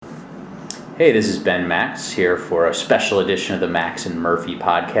Hey, this is Ben Max here for a special edition of the Max and Murphy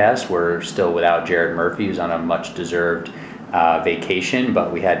podcast. We're still without Jared Murphy, who's on a much-deserved vacation,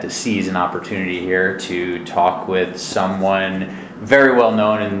 but we had to seize an opportunity here to talk with someone very well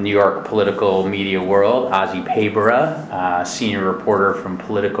known in the New York political media world, Ozzy Pabora, senior reporter from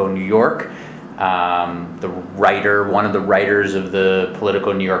Politico New York, one of the writers of the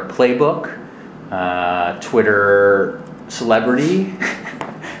Politico New York Playbook, Twitter celebrity.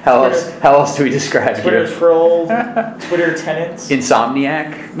 How else do we describe Twitter you? troll, Twitter tenants.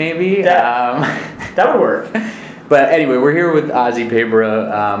 Insomniac, maybe? That would work. But anyway, we're here with Ozzy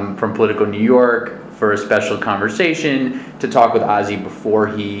Pabora from Politico New York for a special conversation to talk with Ozzy before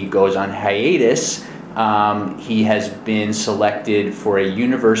he goes on hiatus. He has been selected for a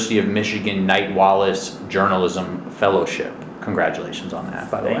University of Michigan Knight Wallace Journalism Fellowship. Congratulations on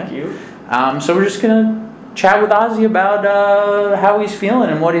that, by the way. Thank you. So we're just going to chat with Ozzy about how he's feeling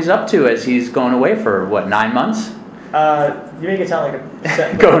and what he's up to as he's going away for, 9 months? You make it sound like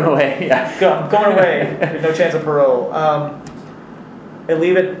a going away, yeah. I'm going away with no chance of parole. I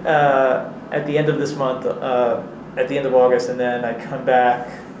leave it at the end of this month, at the end of August, and then I come back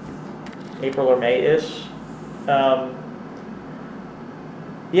April or May-ish. And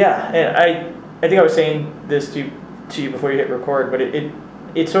I think I was saying this to you before you hit record, but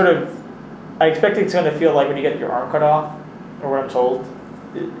it sort of, I expect it's going to feel like when you get your arm cut off, or what I'm told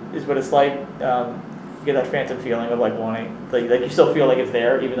is what it's like. You get that phantom feeling of like wanting, like you still feel like it's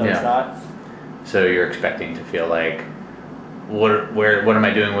there even though it's not. So you're expecting to feel like, what am I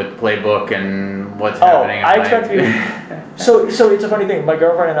doing with the playbook and what's happening? I expect to be. So it's a funny thing. My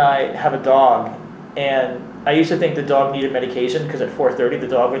girlfriend and I have a dog, and I used to think the dog needed medication because at 4:30 the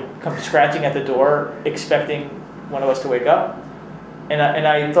dog would come scratching at the door expecting one of us to wake up. And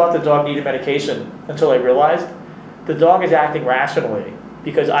I thought the dog needed medication until I realized the dog is acting rationally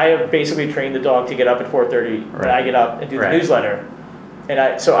because I have basically trained the dog to get up at 4:30 when I get up and do the newsletter.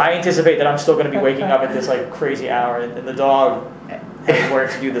 And so I anticipate that I'm still going to be waking up at this like crazy hour, and the dog has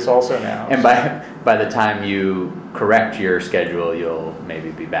learned to do this also now. And by the time you correct your schedule, you'll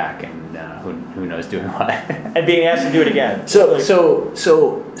maybe be back and who knows doing what. And being asked to do it again.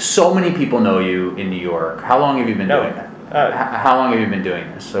 So many people know you in New York. How long have you been doing that? How long have you been doing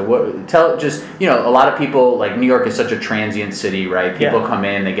this? So a lot of people, like New York is such a transient city, right? People come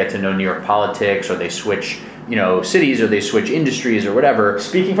in, they get to know New York politics, or they switch, cities, or they switch industries or whatever.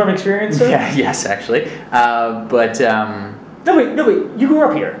 Speaking from experience, sir? Yeah, yes, actually. No, wait, you grew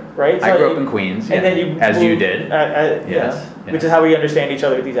up here, right? So I grew up in Queens, and then you you did. Yes. Which is how we understand each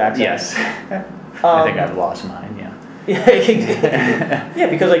other with these accents. Yes. I think I've lost mine, yeah. Yeah,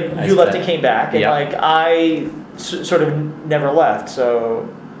 because you left and came back, and I sort of never left. So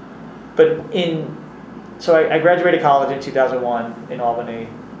I graduated college in 2001 in Albany,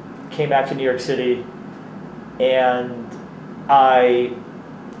 came back to New York City, and I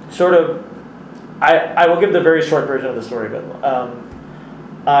will give the very short version of the story, but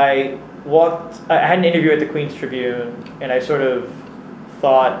I had an interview at the Queens Tribune, and I sort of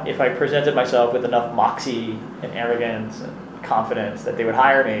thought if I presented myself with enough moxie and arrogance and confidence that they would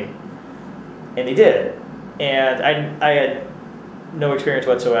hire me, and they did. And I had no experience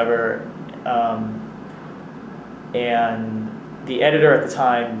whatsoever, and the editor at the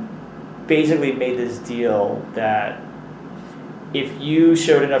time basically made this deal that if you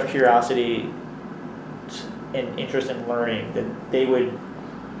showed enough curiosity and interest in learning, then they would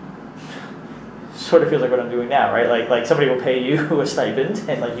sort of feels like what I'm doing now, right? Like somebody will pay you a stipend,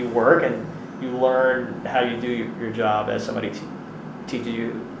 and you work and you learn how you do your job as somebody teaches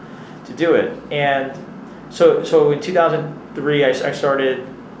you to do it. And so in 2003, I started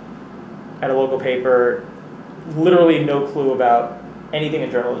at a local paper, literally no clue about anything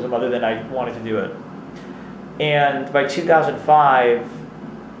in journalism other than I wanted to do it. And by 2005,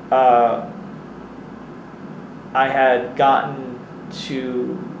 I had gotten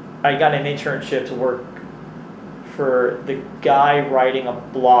an internship to work for the guy writing a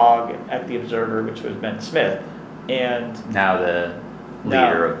blog at The Observer, which was Ben Smith. And now the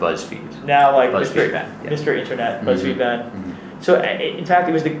leader of BuzzFeed. Now BuzzFeed Ben. Yeah. Mr. Internet, BuzzFeed Ben. Mm-hmm. So in fact,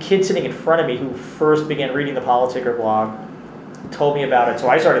 it was the kid sitting in front of me who first began reading the Politicker blog, told me about it. So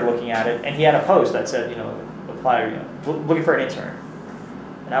I started looking at it, and he had a post that said, apply, looking for an intern.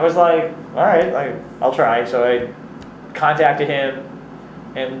 And I was like, all right, I'll try. So I contacted him,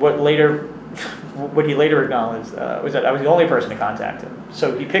 and what he later acknowledged was that I was the only person to contact him.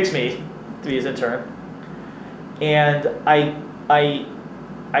 So he picks me to be his intern, and I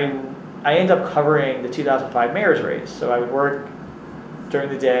ended up covering the 2005 mayor's race. So I would work during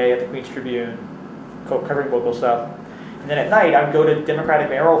the day at the Queens Tribune, covering local stuff, And then at night, I would go to Democratic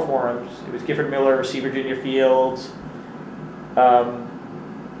mayoral forums. It was Gifford Miller, C. Virginia Fields,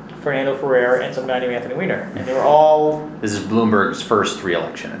 Fernando Ferrer, and some guy named Anthony Weiner. And they were all... This is Bloomberg's first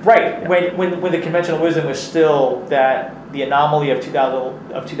re-election. Right. Yeah. When the conventional wisdom was still that the anomaly of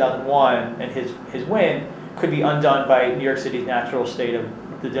 2001 and his win could be undone by New York City's natural state of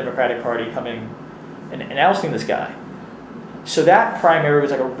the Democratic Party coming and ousting this guy. So that primary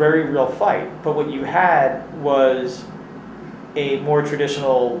was like a very real fight. But what you had was a more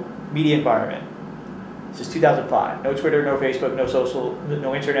traditional media environment. This is 2005. No Twitter, no Facebook, no social,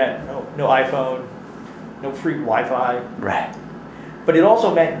 no internet, no iPhone, no free Wi-Fi. Right. But it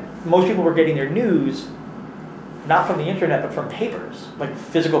also meant most people were getting their news not from the internet, but from papers, like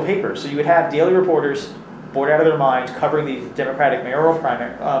physical papers. So you would have daily reporters bored out of their minds covering these Democratic mayoral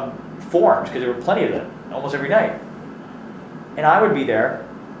primary forums, because there were plenty of them, almost every night. And I would be there,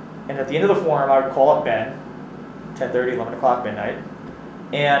 and at the end of the forum, I would call up Ben, 10:30, 11 o'clock, midnight,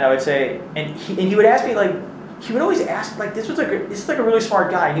 and I would say, and he would ask me, like, he would always ask, like, this is like a really smart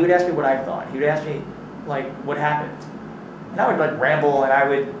guy, and he would ask me what I thought. He would ask me, like, what happened? And I would, like, ramble, and I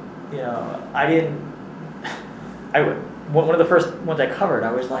would, one of the first ones I covered,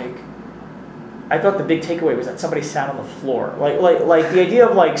 I was like, I thought the big takeaway was that somebody sat on the floor. Like the idea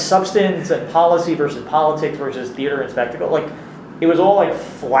of, like, substance and policy versus politics versus theater and spectacle, like, it was all, like,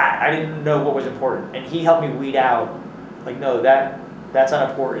 flat. I didn't know what was important. And he helped me weed out, like, no, that's not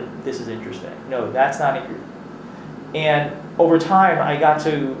important. This is interesting. No, that's not important. And over time, I got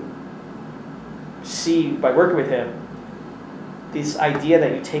to see, by working with him, this idea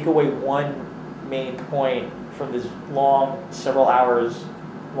that you take away one main point from this long, several hours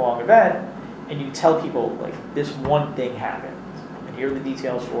long event, and you tell people, like, this one thing happened, and here are the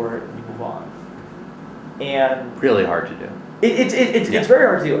details for it, and you move on. And really hard to do. It's very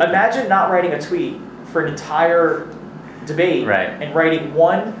hard to do. Imagine not writing a tweet for an entire debate, right, and writing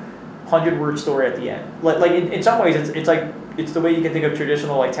 100-word story at the end. Like in some ways, it's the way you can think of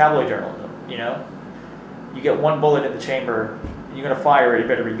traditional, like, tabloid journalism. You know, you get one bullet in the chamber, and you're gonna fire it. It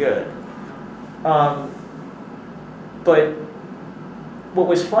better be good. But what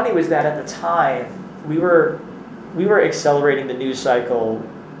was funny was that at the time we were accelerating the news cycle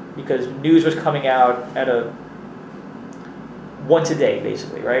because news was coming out at a once a day,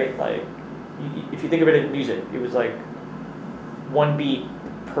 basically, right? Like, if you think of it in music, it was like one beat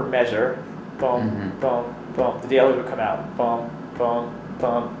per measure, boom, boom, boom. The dailies would come out, boom, boom,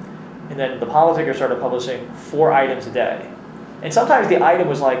 boom, and then the Politicker started publishing 4 items a day, and sometimes the item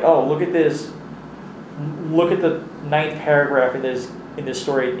was like, oh, look at this, look at the 9th paragraph in this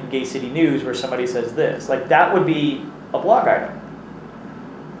story in Gay City News where somebody says this. Like, that would be a blog item.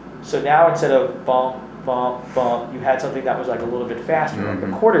 So now instead of bump, bump, bump, you had something that was like a little bit faster, like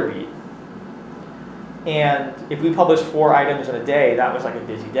a quarter beat. And if we published 4 items in a day, that was like a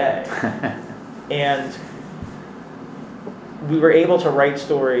busy day. And we were able to write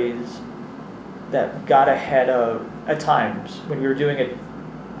stories that got ahead of, at times, when we were doing it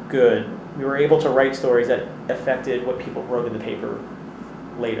good, we were able to write stories that affected what people wrote in the paper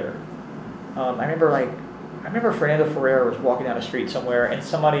later. I remember Fernando Ferrer was walking down a street somewhere, and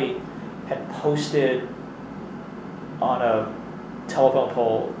somebody had posted on a telephone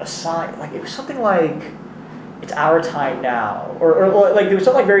pole a sign, like, it was something like, "It's our time now," or like there was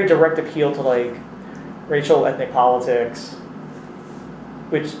some, like, very direct appeal to, like, racial ethnic politics,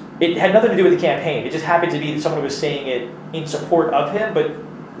 which it had nothing to do with the campaign. It just happened to be that someone was saying it in support of him, but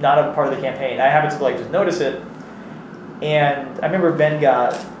not a part of the campaign. I happened to, like, just notice it, and I remember Ben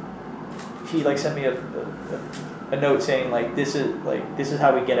he, like, sent me a note saying, like, this is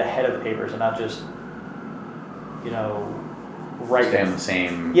how we get ahead of the papers and not just, write. Stay on the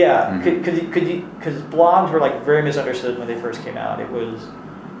same. Yeah, because blogs were, like, very misunderstood when they first came out.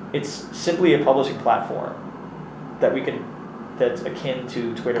 It's simply a publishing platform that's akin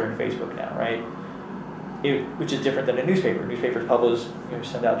to Twitter and Facebook now, right? Which is different than a newspaper. Newspapers publish,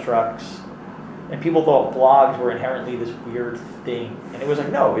 send out trucks, and people thought blogs were inherently this weird thing, and it was like,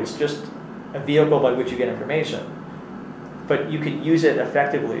 no, it's just a vehicle by which you get information, but you could use it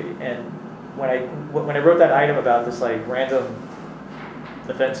effectively. And when I wrote that item about this, like, random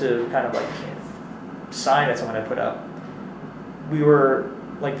offensive kind of, like, sign that someone had put up, we were,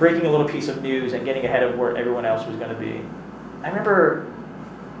 like, breaking a little piece of news and getting ahead of where everyone else was going to be. I remember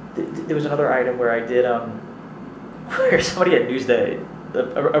there was another item where I did where somebody at Newsday,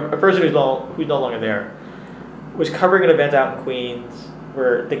 a person who's no longer there, was covering an event out in Queens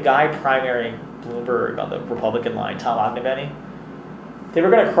where the guy primarying Bloomberg on the Republican line, Tom Ogdenbenny, they were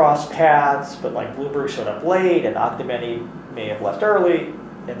going to cross paths, but, like, Bloomberg showed up late, and Ogdenbenny may have left early,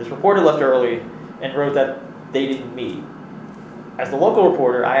 and this reporter left early and wrote that they didn't meet. As the local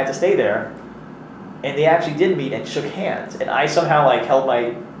reporter, I had to stay there, and they actually did meet and shook hands. And I somehow like held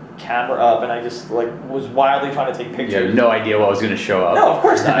my camera up, and I just like was wildly trying to take pictures. You had no idea what was going to show up. No, of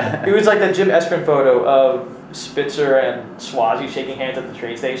course not. It was like the Jim Eskren photo of Spitzer and Swazi shaking hands at the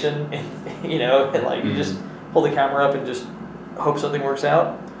train station, and, you know, and like you just hold the camera up and just hope something works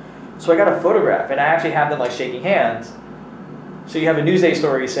out. So I got a photograph, and I actually have them like shaking hands. So you have a Newsday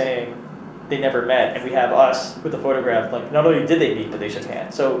story saying they never met, and we have us with the photograph. Like not only did they meet, but they shook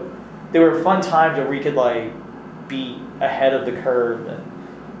hands. So there were fun times where we could like be ahead of the curve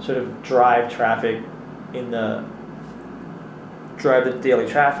and sort of drive the daily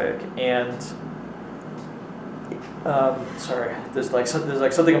traffic. And sorry, there's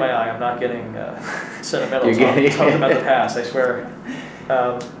something in my eye. I'm not getting sentimental. I'm talking about the past, I swear.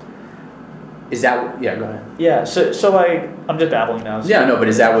 Is that, yeah, go ahead. Yeah, so I'm just babbling now. So. Yeah, no, but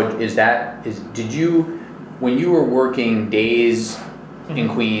did you, when you were working days in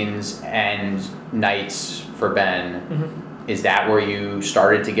Queens and nights for Ben, is that where you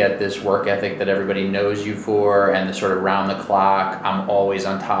started to get this work ethic that everybody knows you for, and the sort of round the clock, I'm always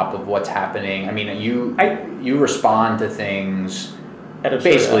on top of what's happening? I mean, you respond to things at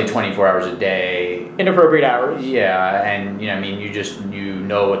basically 24 hours a day. Inappropriate hours. Yeah, and I mean, you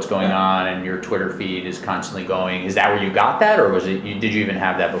know what's going on, and your Twitter feed is constantly going. Is that where you got that, or was it? Did you even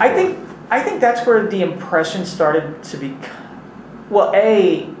have that before? I think that's where the impression started to be. Well,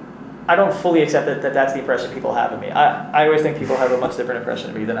 I don't fully accept that that's the impression people have of me. I always think people have a much different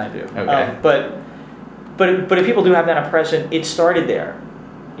impression of me than I do. Okay. But if people do have that impression, it started there,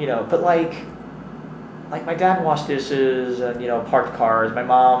 you know. But like my dad washed dishes and, you know, parked cars. My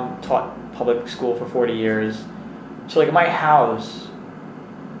mom taught public school for 40 years. So like in my house,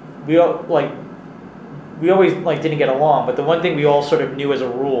 we always like didn't get along. But the one thing we all sort of knew as a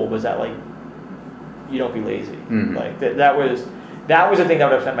rule was that like, you don't be lazy. Like that was the thing that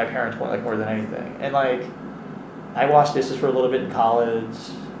would offend my parents more than anything. And like, I washed dishes for a little bit in college,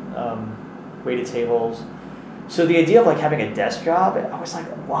 waited tables. So the idea of like having a desk job, I was like,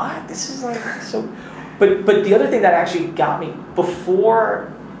 what? This is like so. But the other thing that actually got me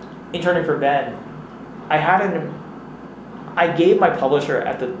before interning for Ben, I gave my publisher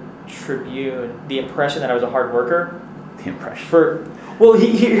at the Tribune the impression that I was a hard worker. The impression.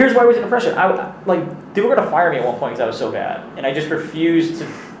 Here's why it was an impression. They were going to fire me at one point because I was so bad, and I just refused to.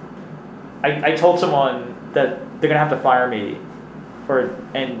 I told someone that they're going to have to fire me,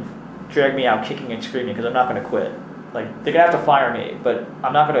 and drag me out kicking and screaming because I'm not going to quit. Like they're going to have to fire me, but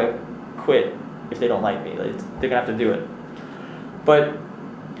I'm not going to quit if they don't like me. Like, they're going to have to do it. But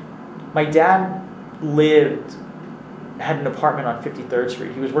my dad had an apartment on 53rd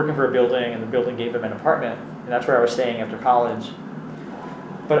Street. He was working for a building, and the building gave him an apartment, and that's where I was staying after college.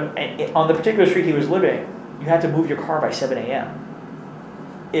 But on the particular street he was living, you had to move your car by 7 a.m.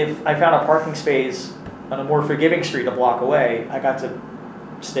 If I found a parking space on a more forgiving street a block away, I got to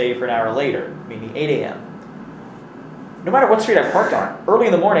stay for an hour later, meaning 8 a.m. No matter what street I parked on, early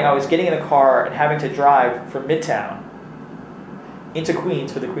in the morning I was getting in the car and having to drive from Midtown into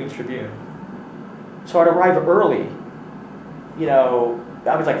Queens for the Queens Tribune. So I'd arrive early. You know,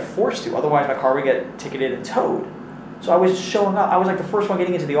 I was like forced to, otherwise my car would get ticketed and towed. So I was showing up. I was like the first one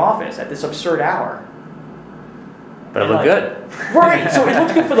getting into the office at this absurd hour. But it looked good. Right, so it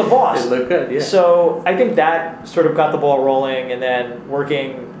looked good for the boss. It looked good, yeah. So I think that sort of got the ball rolling, and then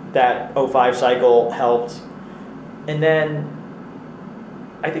working that 05 cycle helped. And then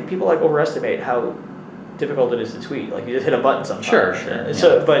I think people like overestimate how difficult it is to tweet. Like you just hit a button sometimes. Sure.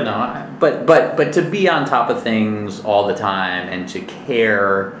 So, yeah. But to be on top of things all the time and to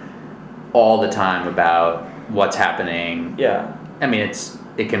care all the time about what's happening. Yeah. I mean,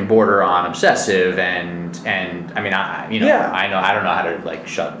 it can border on obsessive and I mean, I don't know how to like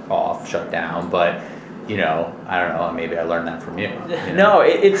shut down, but you know, I don't know, maybe I learned that from you. No,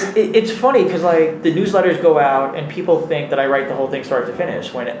 it's funny because like the newsletters go out and people think that I write the whole thing start to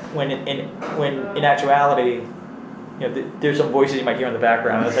finish when in actuality, you know, there's some voices you might hear in the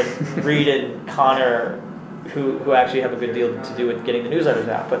background. It's like Reed and Connor who actually have a good deal to do with getting the newsletters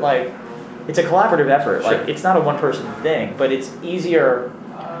out. But like, it's a collaborative effort. Sure. Like it's not a one-person thing, but it's easier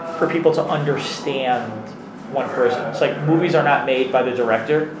for people to understand one person. It's like movies are not made by the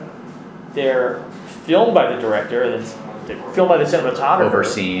director; they're filmed by the director, and they're filmed by the cinematographer.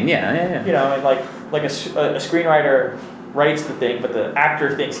 Overseen, yeah. You know, and like a screenwriter writes the thing, but the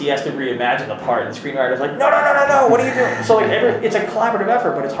actor thinks he has to reimagine the part, and the screenwriter's like, no, what are you doing? So like it's a collaborative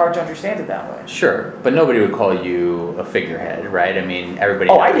effort, but it's hard to understand it that way. Sure, but nobody would call you a figurehead, right? I mean, everybody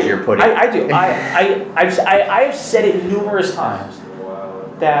knows you're putting. I do. I've said it numerous times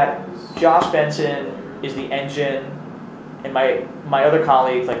that Josh Benson is the engine, and my other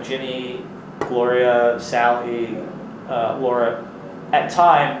colleagues like Jimmy, Gloria, Sally, Laura, at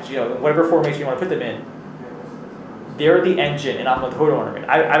times, whatever formation you want to put them in, they're the engine and I'm the photo ornament.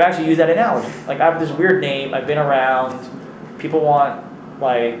 I've actually used that analogy. Like, I have this weird name, I've been around, people want,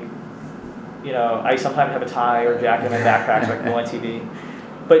 like, I sometimes have a tie or jacket in my backpack so I can go on TV.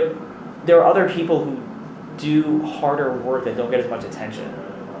 But there are other people who do harder work that don't get as much attention.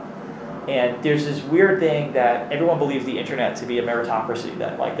 And there's this weird thing that everyone believes the internet to be a meritocracy,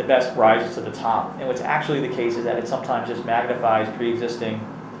 that like the best rises to the top. And what's actually the case is that it sometimes just magnifies pre-existing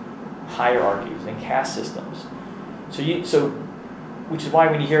hierarchies and caste systems. So which is why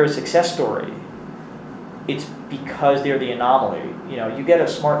when you hear a success story, it's because they're the anomaly. You get a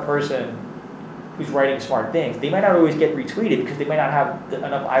smart person who's writing smart things. They might not always get retweeted because they might not have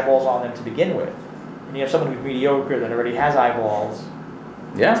enough eyeballs on them to begin with. And you have someone who's mediocre that already has eyeballs.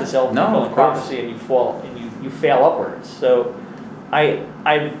 Yeah. To self-fulfilling prophecy, and you fail upwards. So I've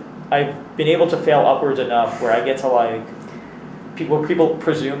been able to fail upwards enough where I get to like people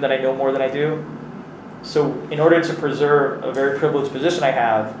presume that I know more than I do. So in order to preserve a very privileged position I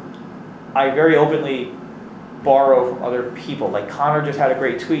have, I very openly borrow from other people. Like Connor just had a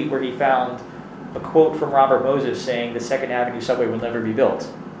great tweet where he found a quote from Robert Moses saying the 2nd Avenue subway will never be built.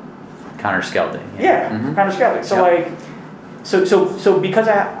 Connor Skelding. Yeah, Connor Skelding. So So because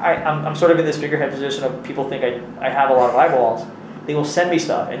I'm sort of in this figurehead position of people think I have a lot of eyeballs, they will send me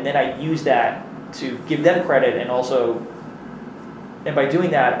stuff, and then I use that to give them credit, and by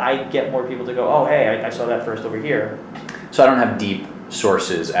doing that, I get more people to go, oh, hey, I saw that first over here. So I don't have deep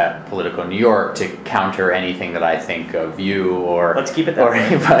sources at Politico New York to counter anything that I think of you or... Let's keep it that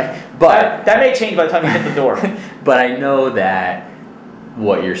way. But that may change by the time you hit the door. But I know that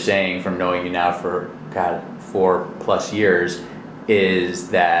what you're saying from knowing you now for, 4+ years is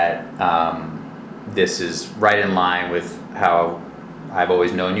that this is right in line with how I've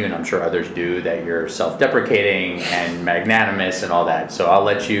always known you, and I'm sure others do, that you're self-deprecating and magnanimous and all that. So I'll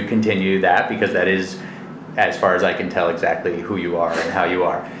let you continue that because that is, as far as I can tell, exactly who you are and how you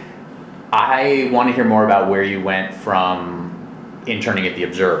are. I want to hear more about where you went from interning at The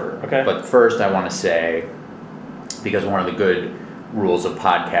Observer. Okay. But first I want to say, because one of the good rules of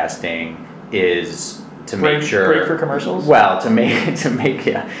podcasting is to make sure break for commercials. Well, to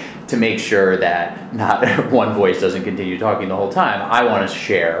make sure that not one voice doesn't continue talking the whole time. I want to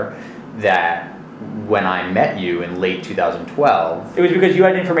share that when I met you in late 2012, it was because you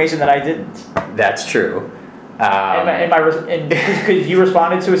had information that I didn't. That's true. And because you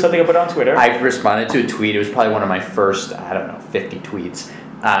responded to something I put on Twitter. I responded to a tweet. It was probably one of my first, 50 tweets.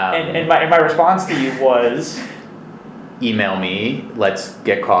 And my response to you was, email me. Let's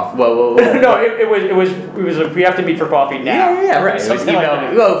get coffee. Whoa. No, it was. We have to meet for coffee now. Yeah, right. It was email like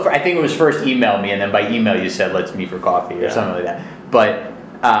me. Well, I think it was first email me, and then by email you said let's meet for coffee or something like that.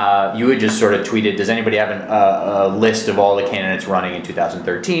 But you had just sort of tweeted, does anybody have a list of all the candidates running in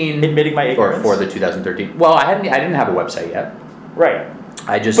 2013? Admitting my ignorance. Or for the 2013. Well, I didn't have a website yet. Right.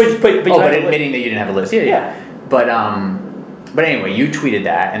 I just. But admitting that you didn't have a list. Yeah. But anyway, you tweeted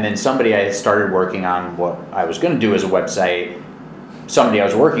that, and then somebody I started working on what I was going to do as a website, somebody I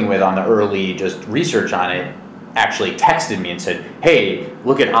was working with on the early just research on it, actually texted me and said, hey,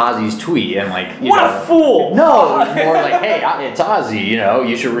 look at Ozzy's tweet, and like, what a fool! No, it was more like, hey, it's Ozzy,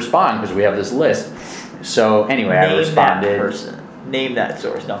 you should respond because we have this list. So anyway, I responded. Name that person. Name that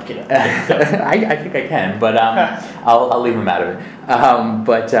source. No, I'm kidding. I think I can, but I'll leave him out of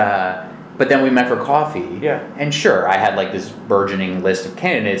it. But then we met for coffee. Yeah. And sure, I had like this burgeoning list of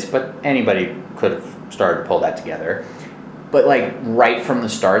candidates, but anybody could have started to pull that together. But like right from the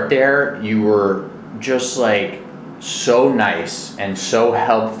start there, you were just like so nice and so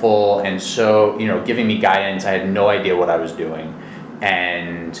helpful and so, giving me guidance. I had no idea what I was doing,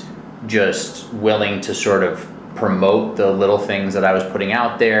 and just willing to sort of promote the little things that I was putting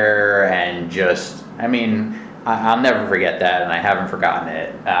out there, and just, I'll never forget that, and I haven't forgotten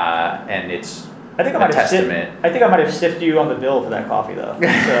it. And it's I think I might have sifted you on the bill for that coffee, though.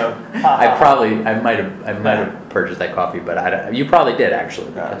 So I might have purchased that coffee, but you probably did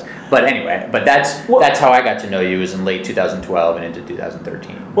actually. But anyway, that's how I got to know you, was in late 2012 and into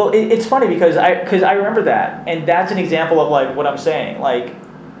 2013. Well, it's funny because I remember that, and that's an example of like what I'm saying. Like,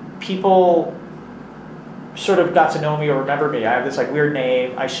 people sort of got to know me or remember me. I have this like weird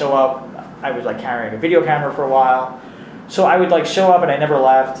name. I show up. I was like carrying a video camera for a while, so I would like show up and I never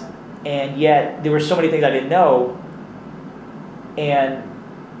left. And yet there were so many things I didn't know. And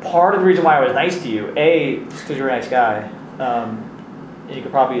part of the reason why I was nice to you, because you're a nice guy, and you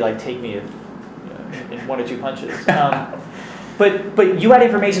could probably like take me in 1 or 2 punches. But you had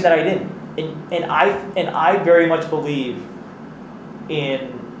information that I didn't. I very much believe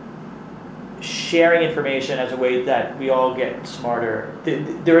in sharing information as a way that we all get smarter.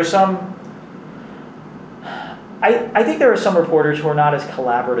 There are some. I think there are some reporters who are not as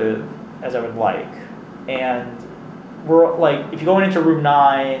collaborative as I would like, and we're like, if you go into Room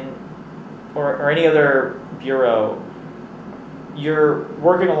 9 or any other bureau, you're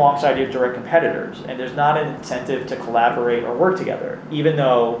working alongside your direct competitors, and there's not an incentive to collaborate or work together, even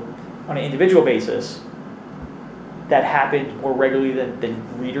though on an individual basis that happens more regularly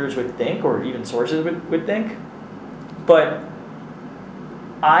than readers would think, or even sources would think. But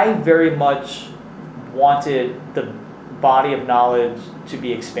I very much wanted the body of knowledge to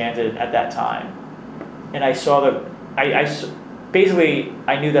be expanded at that time. And I saw that, basically,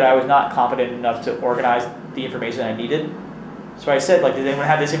 I knew that I was not competent enough to organize the information I needed. So I said, like, does anyone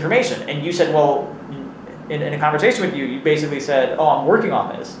have this information? And you said, well, in a conversation with you, you basically said, oh, I'm working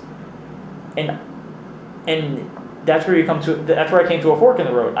on this. And that's where that's where I came to a fork in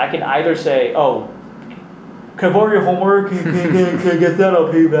the road. I can either say, oh, can I borrow your homework? Can I get that?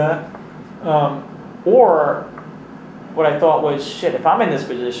 I'll pay you back. Or what I thought was, shit, if I'm in this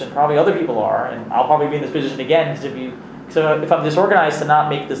position, probably other people are, and I'll probably be in this position again, because if I'm disorganized to not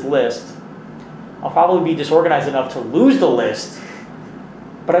make this list, I'll probably be disorganized enough to lose the list.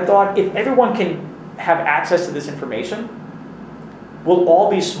 But I thought, if everyone can have access to this information, we'll all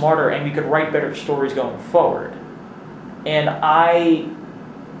be smarter and we could write better stories going forward. And I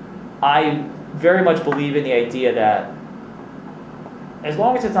very much believe in the idea that as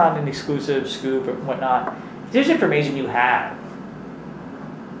long as it's not an exclusive scoop or whatnot, if there's information you have,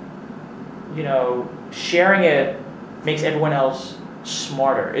 sharing it makes everyone else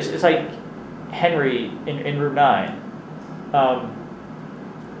smarter. It's like Henry in Room 9,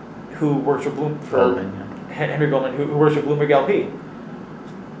 who works for Henry Goldman, who works for Bloomberg LP.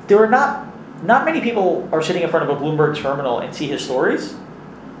 There are not many people are sitting in front of a Bloomberg terminal and see his stories,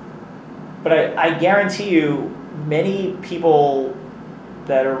 but I guarantee you, many people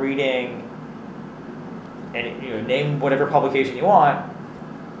that are reading, and name whatever publication you want,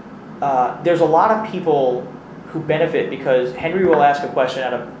 there's a lot of people who benefit because Henry will ask a question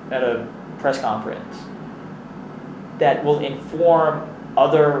at a press conference that will inform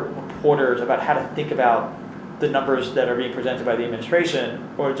other reporters about how to think about the numbers that are being presented by the administration,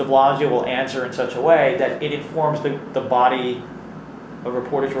 or de Blasio will answer in such a way that it informs the body of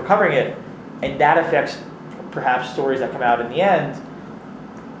reporters who are covering it, and that affects perhaps stories that come out in the end.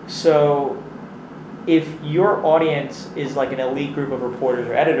 So if your audience is like an elite group of reporters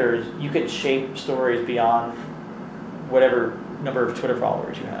or editors, you can shape stories beyond whatever number of Twitter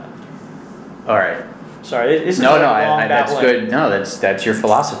followers you have. All right. Sorry, this is that's good. No, that's your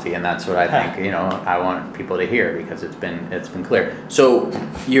philosophy, and that's what I think. I want people to hear because it's been clear. So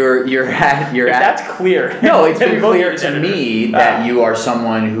you're at. That's clear. No, it's been clear to me that you are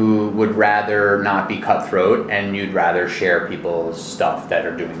someone who would rather not be cutthroat, and you'd rather share people's stuff that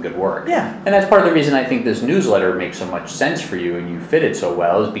are doing good work. Yeah. And that's part of the reason I think this newsletter makes so much sense for you, and you fit it so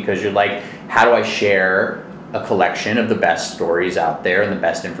well, is because you're like, how do I share a collection of the best stories out there and the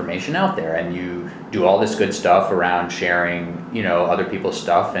best information out there, and you do all this good stuff around sharing, other people's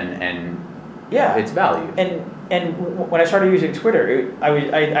stuff, and yeah, it's value. And when I started using Twitter,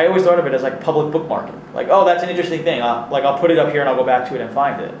 I always thought of it as like public bookmarking. Like, oh, that's an interesting thing. I'll put it up here and I'll go back to it and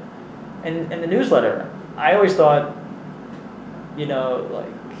find it. And the newsletter, I always thought,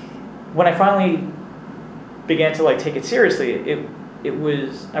 like when I finally began to like take it seriously,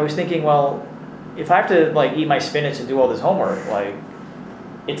 I was thinking, well, if I have to like eat my spinach and do all this homework, like,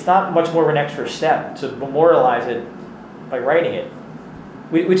 it's not much more of an extra step to memorialize it by writing it.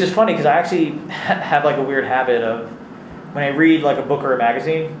 Which is funny because I actually have like a weird habit of, when I read like a book or a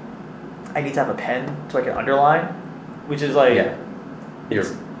magazine, I need to have a pen so I can underline, which is like... Yeah. You're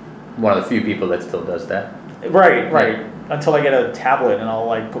one of the few people that still does that. Right. Until I get a tablet and I'll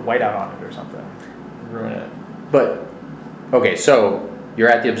like put whiteout on it or something. Ruin it. But, okay, so you're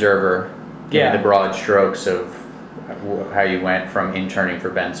at the Observer. Give me the broad strokes of how you went from interning for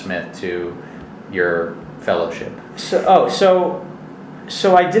Ben Smith to your fellowship. So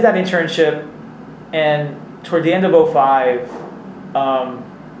I did that internship, and toward the end of 2005,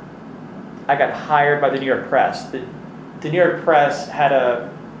 I got hired by the New York Press. The New York Press had a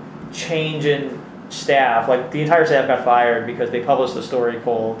change in staff. Like, the entire staff got fired because they published a story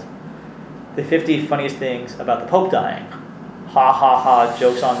called "The 50 Funniest Things About the Pope Dying." Ha ha ha!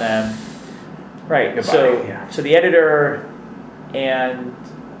 Jokes on them. Right. Goodbye. So the editor and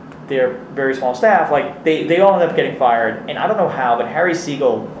their very small staff, like they all ended up getting fired, and I don't know how, but Harry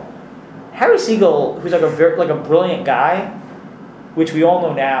Siegel, who's like a brilliant guy, which we all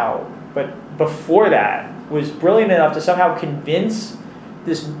know now, but before that was brilliant enough to somehow convince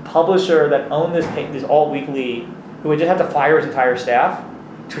this publisher that owned this alt weekly, who would just have to fire his entire staff,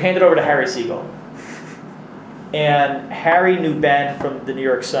 to hand it over to Harry Siegel. And Harry knew Ben from the New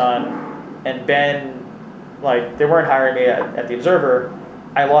York Sun, and Ben, like, they weren't hiring me at the Observer.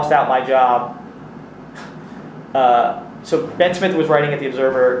 I lost out my job. So Ben Smith was writing at the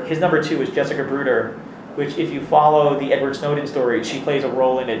Observer. His number 2 was Jessica Bruder, which, if you follow the Edward Snowden story, she plays a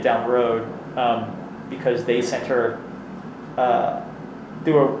role in it down the road, because they sent her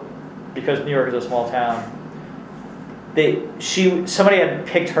because New York is a small town. Somebody had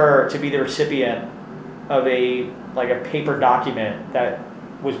picked her to be the recipient of a paper document that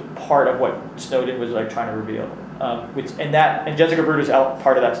was part of what Snowden was like trying to reveal. And Jessica Bruder's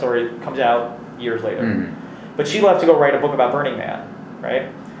part of that story comes out years later. Mm-hmm. But she left to go write a book about Burning Man,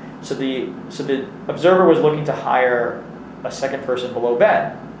 right? So the Observer was looking to hire a second person below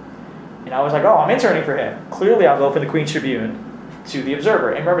Ben. And I was like, oh, I'm interning for him. Clearly I'll go from the Queens Tribune to the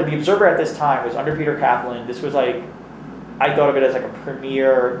Observer. And remember, the Observer at this time was under Peter Kaplan. This was like, I thought of it as like a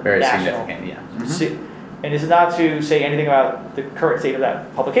premier very national. Significant, yeah. Mm-hmm. And this is not to say anything about the current state of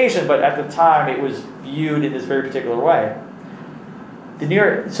that publication, but at the time it was viewed in this very particular way. The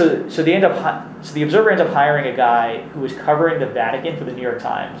Observer ends up hiring a guy who was covering the Vatican for the New York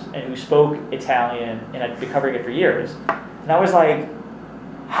Times and who spoke Italian and had been covering it for years. And I was like,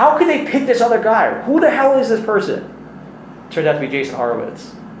 how could they pick this other guy? Who the hell is this person? Turns out to be Jason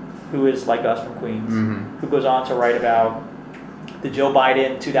Horowitz, who is like us from Queens, mm-hmm. who goes on to write about the Joe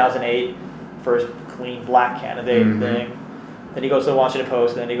Biden 2008 first clean black candidate mm-hmm. thing. Then he goes to the Washington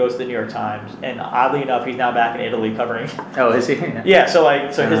Post, and then he goes to the New York Times. And oddly enough, he's now back in Italy covering. Oh, is he? Yeah. So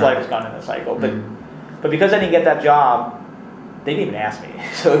his life has gone in a cycle. But because I didn't get that job, they didn't even ask me.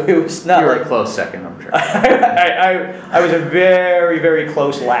 So it was not. You were a close second, I'm sure. I was a very, very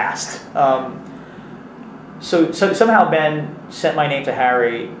close last. So somehow Ben sent my name to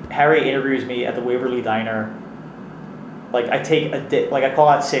Harry. Harry interviews me at the Waverly Diner. Like I call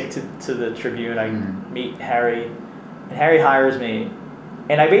out sick to the Tribune. I meet Harry, and Harry hires me,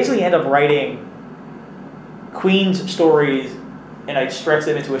 and I basically end up writing Queens stories, and I stretch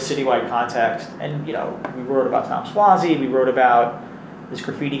them into a citywide context. And we wrote about Tom Swansea. We wrote about this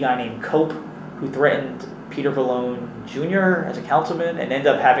graffiti guy named Cope, who threatened Peter Vallone Jr. as a councilman, and ended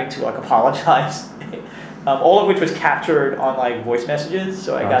up having to apologize. All of which was captured on voice messages.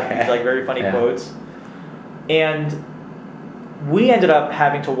 So I got these very funny quotes, and we ended up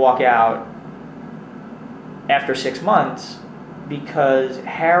having to walk out after 6 months because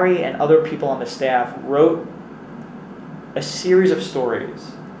Harry and other people on the staff wrote a series of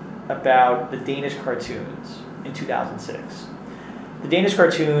stories about the Danish cartoons in 2006. The Danish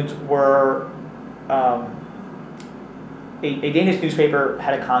cartoons were a Danish newspaper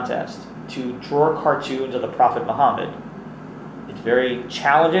had a contest to draw cartoons of the Prophet Muhammad. It's very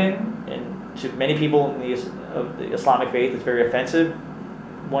challenging, and to many people of the Islamic faith, it's very offensive.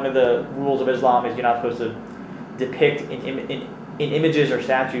 One of the rules of Islam is you're not supposed to depict in images or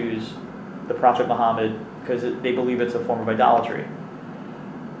statues the Prophet Muhammad because they believe it's a form of idolatry.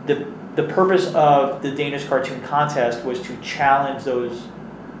 The purpose of the Danish cartoon contest was to challenge those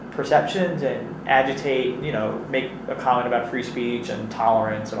perceptions and agitate, make a comment about free speech and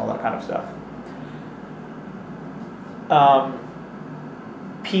tolerance and all that kind of stuff.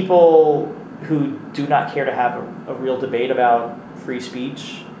 People who do not care to have a real debate about free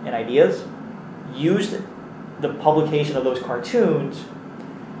speech and ideas used the publication of those cartoons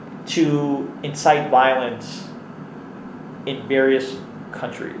to incite violence in various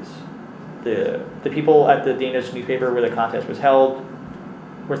countries. The people at the Danish newspaper where the contest was held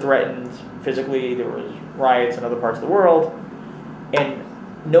were threatened physically. There was riots in other parts of the world, and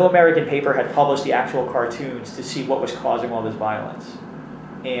no American paper had published the actual cartoons to see what was causing all this violence.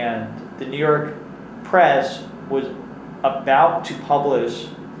 And the New York press was about to publish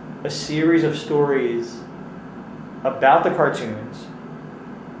a series of stories about the cartoons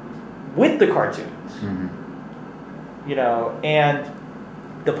with the cartoons. Mm-hmm. And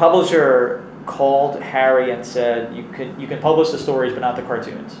the publisher called Harry and said, you can publish the stories but not the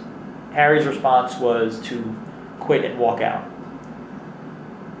cartoons. Harry's response was to quit and walk out.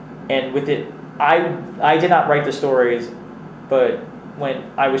 And with it, I did not write the stories, but when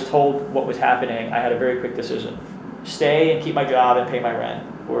I was told what was happening, I had a very quick decision. Stay and keep my job and pay my rent,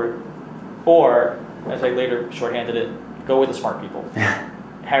 or as I later shorthanded it, go with the smart people.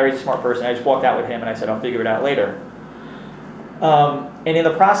 Harry's a smart person. I just walked out with him and I said, I'll figure it out later. And in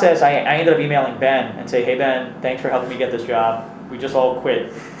the process, I ended up emailing Ben and say, hey Ben, thanks for helping me get this job. We just all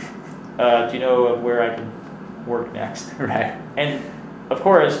quit. Do you know of where I can work next? Right. And of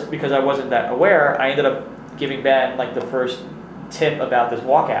course, because I wasn't that aware, I ended up giving Ben like the first tip about this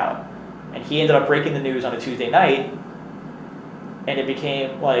walkout, and he ended up breaking the news on a Tuesday night, and it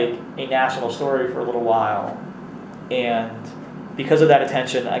became like a national story for a little while. And because of that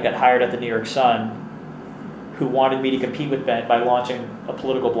attention, I got hired at the New York Sun, who wanted me to compete with Ben by launching a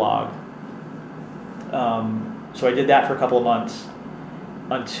political blog. So I did that for a couple of months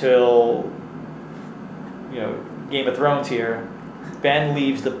until, Game of Thrones here. Ben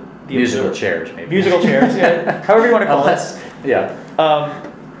leaves the musical chairs, maybe. Musical chairs, yeah. However you want to call it. Yeah.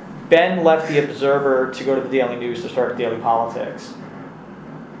 Ben left the Observer to go to the Daily News to start Daily Politics.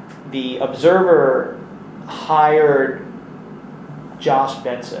 The Observer hired Josh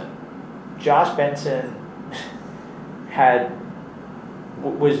Benson. Josh Benson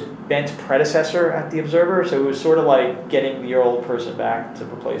was Ben's predecessor at the Observer, so it was sort of like getting your old person back to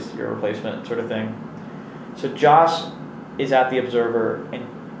replace your replacement sort of thing. So Josh is at the Observer, and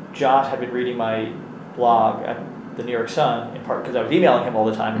Josh had been reading my blog at the New York Sun, in part because I was emailing him all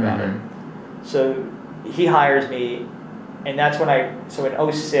the time about it. So he hires me, and that's when in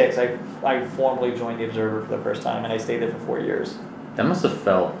 2006, I formally joined the Observer for the first time, and I stayed there for 4 years. That must have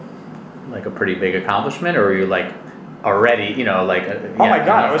felt like a pretty big accomplishment, or were you like already, oh my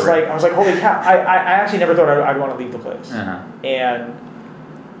God, I was like, holy cow! I actually never thought I'd want to leave the place, and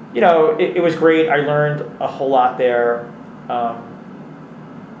it was great. I learned a whole lot there. I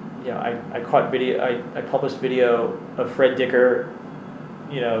caught video. I published video of Fred Dicker,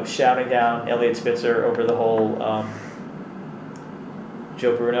 shouting down Eliot Spitzer over the whole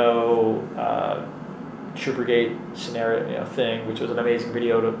Joe Bruno Troopergate scenario, thing, which was an amazing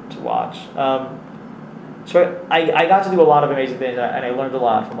video to watch. So I got to do a lot of amazing things, and I learned a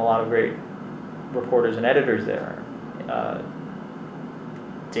lot from a lot of great reporters and editors there.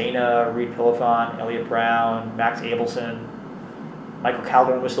 Dana, Reed Pilifon, Elliot Brown, Max Abelson, Michael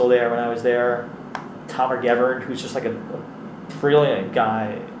Calderon was still there when I was there. Tomer Gevern, who's just like a brilliant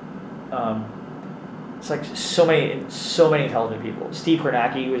guy. It's like so many intelligent people. Steve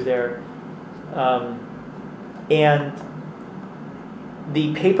Kornacki was there. And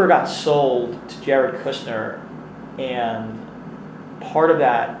the paper got sold to Jared Kushner, and part of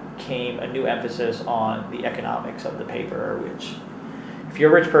that came a new emphasis on the economics of the paper, which, if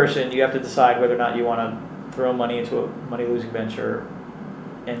you're a rich person, you have to decide whether or not you want to throw money into a money-losing venture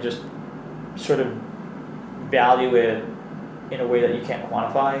and just sort of value it in a way that you can't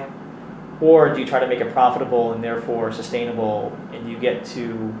quantify, or do you try to make it profitable and therefore sustainable, and you get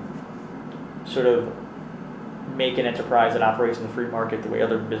to sort of make an enterprise that operates in the free market the way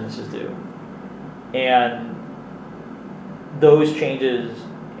other businesses do. And those changes,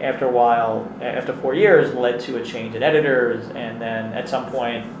 after a while, after 4 years, led to a change in editors, and then at some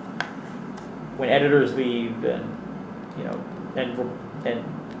point, when editors leave, and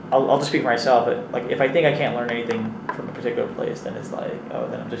I'll just speak for myself, but like if I think I can't learn anything from a particular place, then it's like,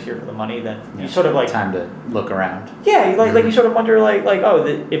 then I'm just here for the money. Then you sort of like time to look around. Yeah, like you sort of wonder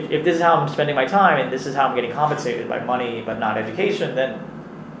if this is how I'm spending my time and this is how I'm getting compensated by money but not education, then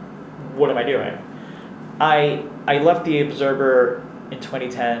what am I doing? I left the Observer in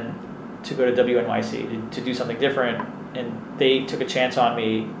 2010 to go to WNYC to do something different, and they took a chance on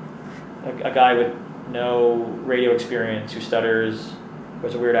me, a guy with no radio experience who stutters,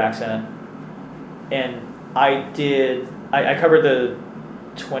 has a weird accent, and I covered the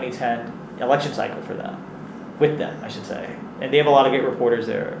 2010 election cycle with them, I should say, and they have a lot of great reporters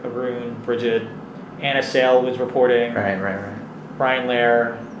there. Arun, Bridget, Anna Sale was reporting. Right. Brian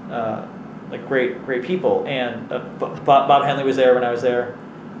Lair, like great people, and Bob Henley was there when I was there,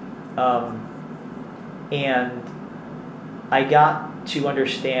 and I got to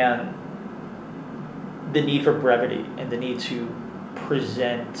understand the need for brevity and the need to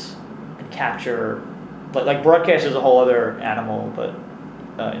present and capture, like broadcast is a whole other animal, but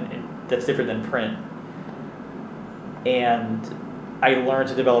that's different than print. And I learned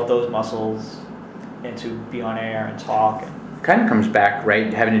to develop those muscles and to be on air and talk. Kind of comes back,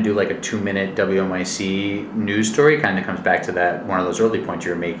 right? Having to do like a 2-minute WMIC news story kind of comes back to that one of those early points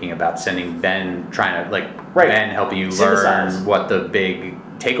you were making about sending Ben, trying to Ben helping you learn what the big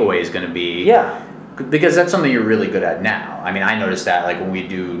takeaway is going to be. Yeah. Because that's something you're really good at now. I mean, I noticed that like when we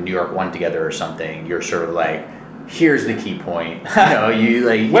do New York One together or something, you're sort of like, here's the key point. You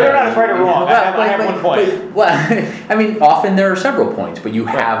like whether or not it's right or wrong. I have 1 point. I mean, often there are several points, but you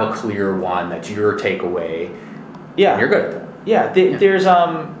have a clear one that's your takeaway. Yeah, and you're good at that. Yeah, there's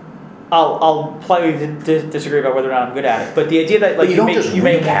I'll politely disagree about whether or not I'm good at it, but the idea that like but you don't just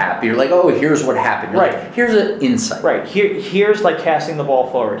recap. You're like, oh, here's what happened. You're like, here's an insight. Right. Here's like casting the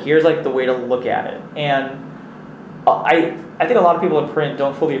ball forward. Here's like the way to look at it. And I think a lot of people in print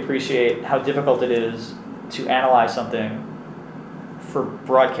don't fully appreciate how difficult it is to analyze something for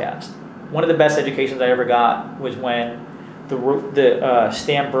broadcast. One of the best educations I ever got was when the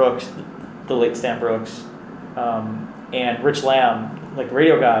Stan Brooks, the late Stan Brooks, and Rich Lamb, like the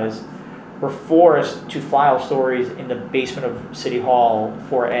radio guys, were forced to file stories in the basement of City Hall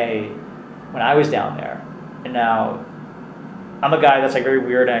 4A when I was down there. And now I'm a guy that's like very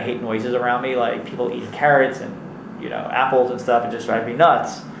weird and I hate noises around me, like people eating carrots and apples and stuff. It just drives me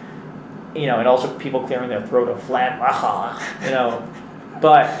nuts. And also people clearing their throat of phlegm,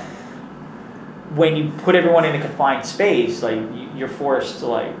 But when you put everyone in a confined space, like you're forced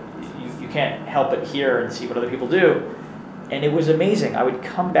to you can't help but hear and see what other people do. And it was amazing. I would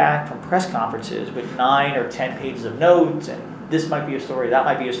come back from press conferences with 9 or 10 pages of notes, and this might be a story, that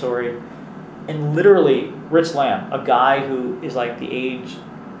might be a story. And literally, Rich Lamb, a guy who is like the age,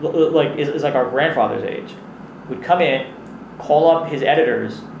 is like our grandfather's age, would come in, call up his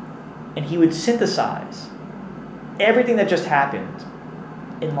editors, and he would synthesize everything that just happened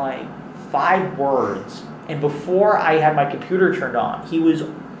in like 5 words. And before I had my computer turned on, he was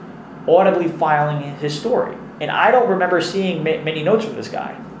audibly filing his story. And I don't remember seeing many notes from this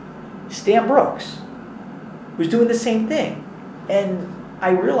guy. Stan Brooks was doing the same thing. And I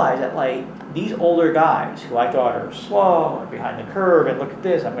realized that these older guys who I thought are slow and behind the curve and look at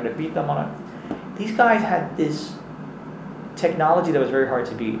this, I'm going to beat them on it. These guys had this technology that was very hard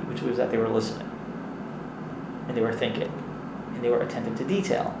to beat, which was that they were listening. And they were thinking. And they were attentive to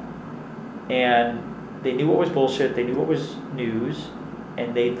detail. And they knew what was bullshit, they knew what was news,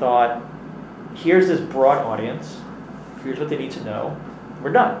 and they thought, here's this broad audience, here's what they need to know,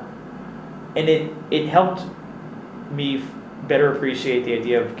 we're done. And it helped me better appreciate the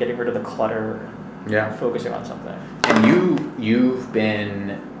idea of getting rid of the clutter and focusing on something. And you've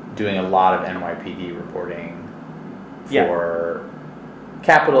been doing a lot of NYPD reporting for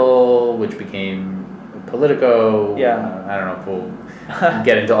Capital, which became Politico. I don't know if we'll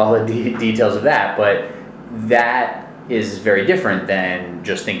get into all the details of that, but that is very different than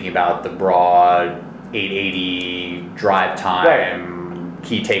just thinking about the broad 880 drive time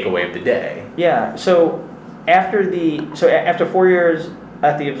key takeaway of the day. Yeah. So after 4 years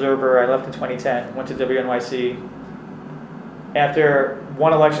at the Observer, I left in 2010, went to WNYC. After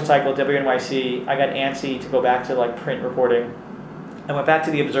one election cycle at WNYC, I got antsy to go back to print reporting. I went back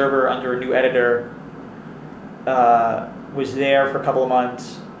to the Observer under a new editor. Was there for a couple of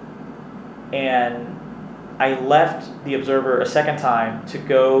months, and I left the Observer a second time to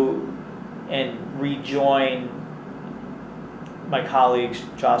go and rejoin my colleagues,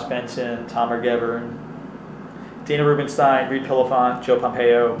 Josh Benson, Tom McGivern, Dana Rubenstein, Reed Pilifant, Joe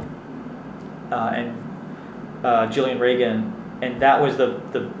Pompeo, and Jillian Reagan. And that was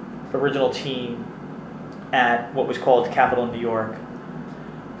the original team at what was called Capital New York.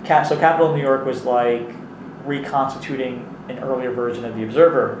 So Capital New York was like reconstituting an earlier version of the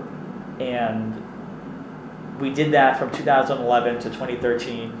Observer. And we did that from 2011 to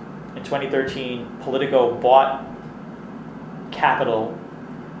 2013. In 2013, Politico bought Capital.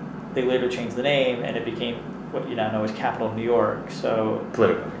 They later changed the name, and it became what you now know as Capital New York. So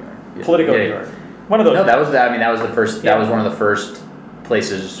Politico New York. Yeah. Politico New York. One of those. No, that was the first. That was one of the first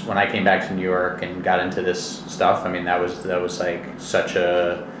places when I came back to New York and got into this stuff. I mean, that was like such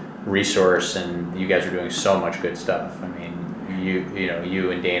a resource, and you guys were doing so much good stuff. I mean,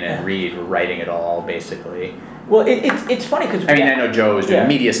 you and Dana and Reed were writing it all basically. Well, it's funny because I know Joe was doing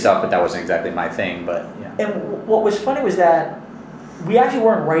media stuff, but that wasn't exactly my thing. But And what was funny was that we actually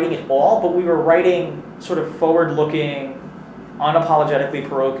weren't writing it all, but we were writing sort of forward-looking, unapologetically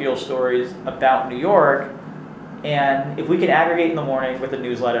parochial stories about New York. And if we can aggregate in the morning with a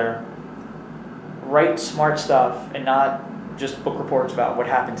newsletter, write smart stuff, and not just book reports about what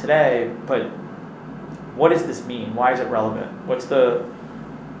happened today, but what does this mean? Why is it relevant? What's the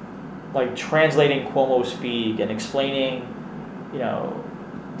translating Cuomo speak and explaining,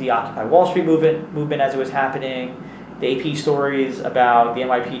 the Occupy Wall Street movement as it was happening, the AP stories about the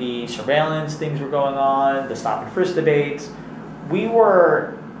NYPD surveillance things were going on, the stop and frisk debates. We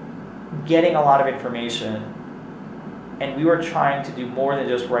were getting a lot of information, and we were trying to do more than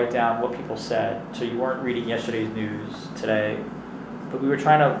just write down what people said. So you weren't reading yesterday's news today, but we were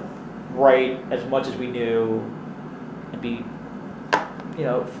trying to write as much as we knew and be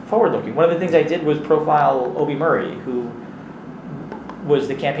forward-looking. One of the things I did was profile Obie Murray, who was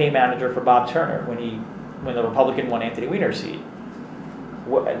the campaign manager for Bob Turner when the Republican won Anthony Weiner's seat.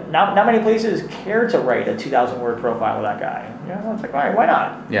 Not many places cared to write a 2,000-word profile of that guy. It's like, all right, why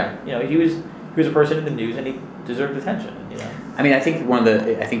not? Yeah. He was a person in the news, and deserved attention. You know. I mean, I think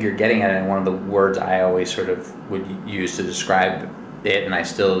I think you're getting at it, and one of the words I always sort of would use to describe it, and I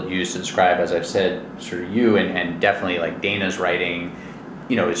still use to describe, as I've said, sort of you, and definitely like Dana's writing,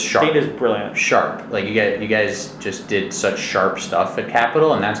 you know, is sharp. Dana's brilliant. Sharp. Like you guys just did such sharp stuff at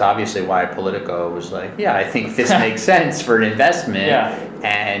Capital, and that's obviously why Politico was like, yeah, I think this makes sense for an investment. Yeah.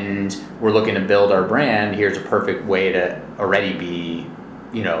 And we're looking to build our brand. Here's a perfect way to already be,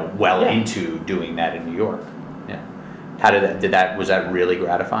 you know, into doing that in New York. Yeah. How was that really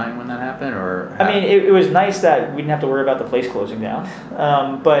gratifying when that happened, or? I mean, it was nice that we didn't have to worry about the place closing down,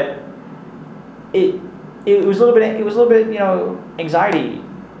 but it was a little bit, you know, anxiety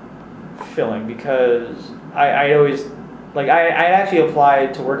filling, because I always, like, I actually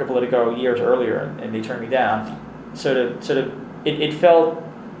applied to work at Politico years earlier, and they turned me down. It felt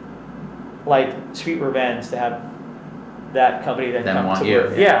like sweet revenge to have that company then come want to you.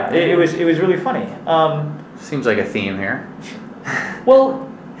 work. Yeah, it was really funny. Seems like a theme here. Well,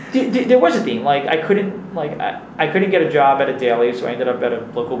 there was a theme. Like I couldn't get a job at a daily, so I ended up at a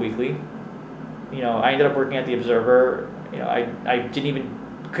local weekly. You know, I ended up working at the Observer. You know, I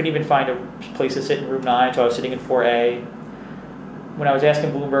couldn't even find a place to sit in room 9, so I was sitting in 4A. When I was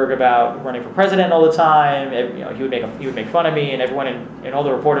asking Bloomberg about running for president all the time, you know, he would make fun of me, and everyone and all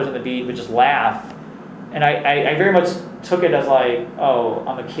the reporters on the beat would just laugh. And I very much took it as like, oh,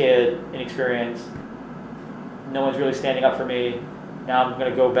 I'm a kid, inexperienced. No one's really standing up for me. Now I'm going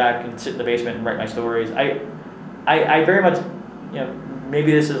to go back and sit in the basement and write my stories. I very much, you know,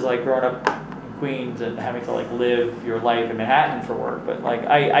 maybe this is like growing up in Queens and having to like live your life in Manhattan for work, but like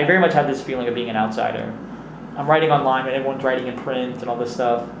I very much had this feeling of being an outsider. I'm writing online and everyone's writing in print and all this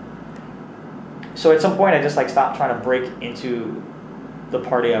stuff. So at some point I just like stopped trying to break into the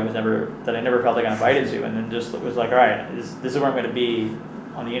party that I never felt like I got invited to, and then just was like, all right, this is where I'm going to be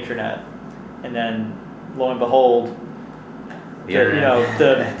on the internet. And then lo and behold,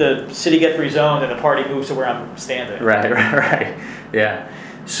 the city gets rezoned and the party moves to where I'm standing. Right. Yeah.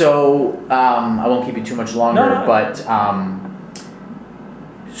 So I won't keep you too much longer, No. but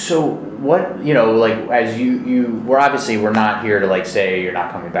so what, you know, like as we're not here to like say you're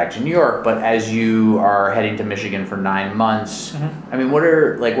not coming back to New York, but as you are heading to Michigan for 9 months, I mean, what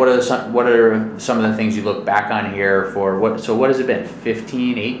are some of the things you look back on here for what has it been,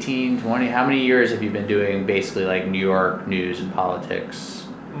 15, 18, 20, how many years have you been doing basically like New York news and politics?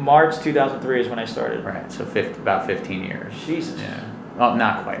 March 2003 is when I started. Right, so about 15 years. Jesus. Yeah. Well,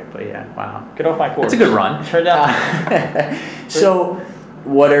 not quite, but yeah, wow. Get off my course. It's a good run. Turned out. So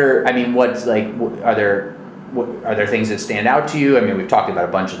are there things that stand out to you? I mean, we've talked about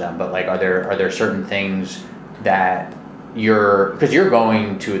a bunch of them, but like, are there certain things that because you're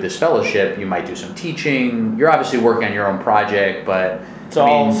going to this fellowship, you might do some teaching, you're obviously working on your own project, but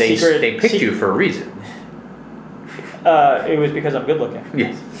they picked you for a reason. It was because I'm good looking.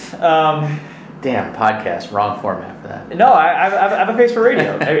 Yes. Damn, podcast, wrong format for that. No, I have a face for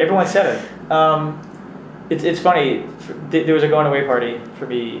radio. Everyone said it. It's funny. There was a going away party for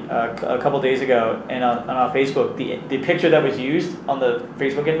me a couple days ago, and on Facebook, the picture that was used on the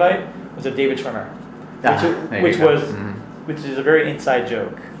Facebook invite was of David Schwimmer, which is a very inside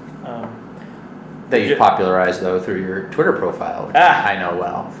joke. That you popularized though through your Twitter profile, which I know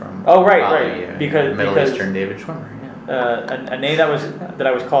well from. Oh right, because Middle Eastern David Schwimmer. A name that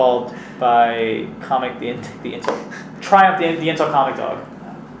I was called by comic the Triumph the Intel comic dog.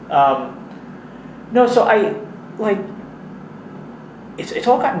 No, so I like it's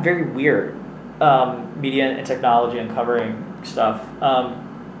all gotten very weird, media and technology and covering stuff.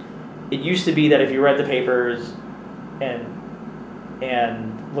 It used to be that if you read the papers and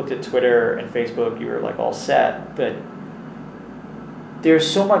looked at Twitter and Facebook, you were like all set, but there's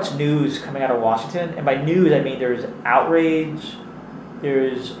so much news coming out of Washington, and by news I mean there's outrage,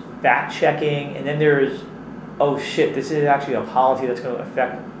 there's fact checking, and then there's, oh shit, this is actually a policy that's going to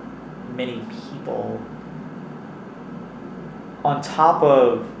affect many people. On top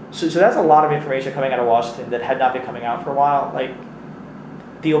of, so that's a lot of information coming out of Washington that had not been coming out for a while. Like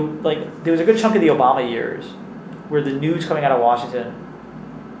there was a good chunk of the Obama years where the news coming out of Washington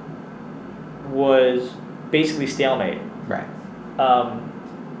was basically stalemate. Right.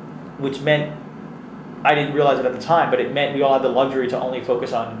 Which meant, I didn't realize it at the time, but it meant we all had the luxury to only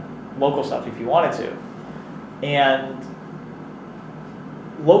focus on local stuff if you wanted to. And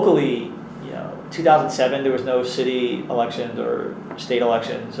locally, 2007, there was no city elections or state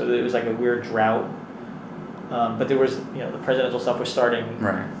elections, so it was like a weird drought. But there was, the presidential stuff was starting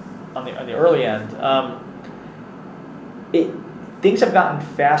on the early end. Things have gotten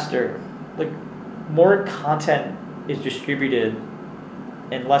faster. Like, more content is distributed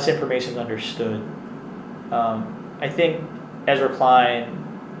and less information is understood. I think Ezra Klein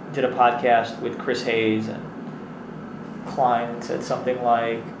did a podcast with Chris Hayes, and Klein said something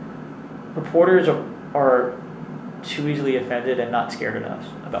like, reporters are too easily offended and not scared enough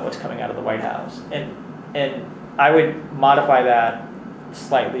about what's coming out of the White House. And I would modify that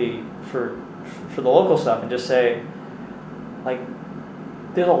slightly for the local stuff and just say, like,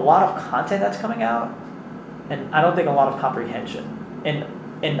 there's a lot of content that's coming out, and I don't think a lot of comprehension. And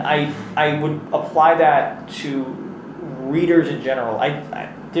I would apply that to readers in general.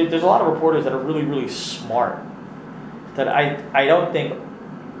 There's a lot of reporters that are really, really smart that I don't think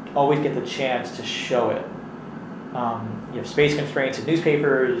always get the chance to show it. You have space constraints in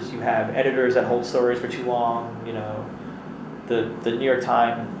newspapers. You have editors that hold stories for too long. You know, the New York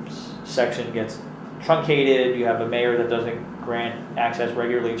Times section gets truncated. You have a mayor that doesn't grant access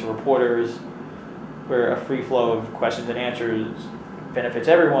regularly to reporters, where a free flow of questions and answers benefits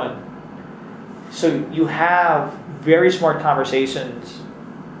everyone. So you have very smart conversations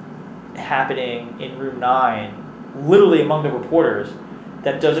happening in room 9, literally among the reporters,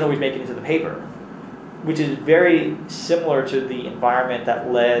 that doesn't always make it into the paper, which is very similar to the environment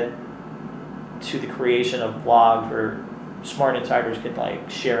that led to the creation of blogs where smart insiders could like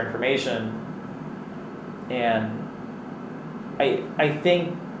share information. And I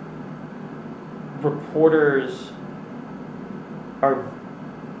think reporters are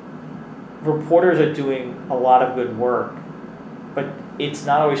doing a lot of good work, but it's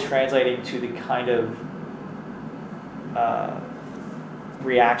not always translating to the kind of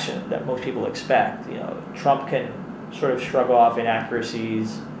reaction that most people expect. You know, Trump can sort of shrug off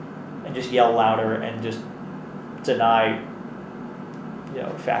inaccuracies and just yell louder and just deny, you know,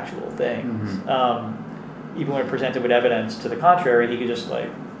 factual things. Mm-hmm. Even when presented with evidence to the contrary, he could just like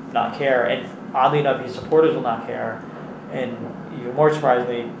not care. And oddly enough, his supporters will not care. And even more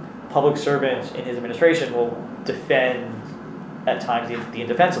surprisingly, public servants in his administration will defend at times the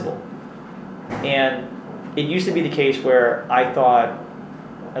indefensible. And it used to be the case where I thought,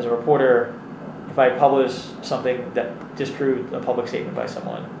 as a reporter, if I publish something that disproved a public statement by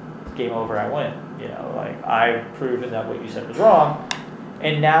someone, game over, I win. You know, like, I've proven that what you said was wrong.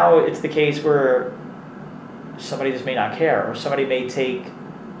 And now it's the case where somebody just may not care, or somebody may take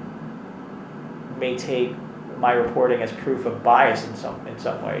my reporting as proof of bias in some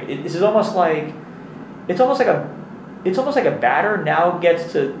way. This is almost like it's almost like a batter now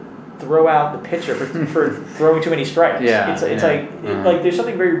gets to throw out the pitcher for throwing too many strikes. Yeah, it's like there's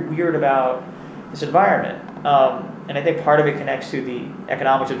something very weird about this environment, and I think part of it connects to the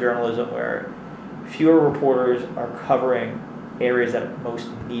economics of journalism, where fewer reporters are covering areas that most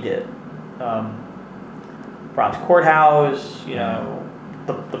need it. Bronx Courthouse, you know,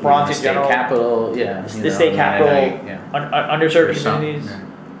 the Bronx in general, state capitol, the state capitol, underserved communities,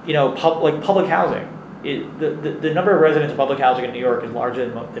 you know, public housing. The number of residents of public housing in New York is larger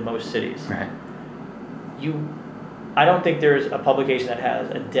than most cities. Right. I don't think there's a publication that has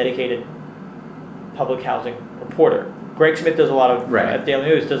a dedicated public housing reporter. Greg Smith does a lot of at Daily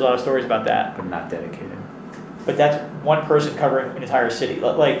News does a lot of stories about that, but not dedicated. But that's one person covering an entire city.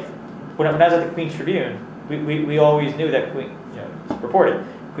 Like when I was at the Queens Tribune, we always knew that Queens, you know, reported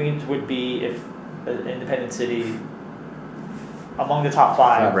Queens would be, if an independent city, among the top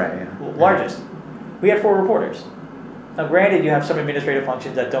 5 largest. Yeah. We had 4 reporters. Now, granted, you have some administrative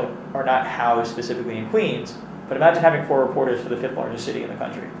functions that are not housed specifically in Queens, but imagine having 4 reporters for the 5th largest city in the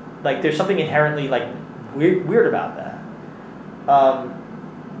country. Like, there's something inherently like weird about that.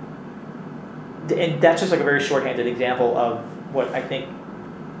 And that's just like a very shorthanded example of what I think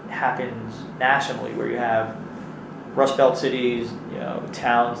happens nationally, where you have Rust Belt cities, you know,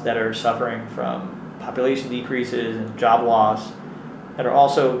 towns that are suffering from population decreases and job loss, that are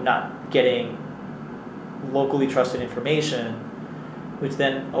also not getting locally trusted information, which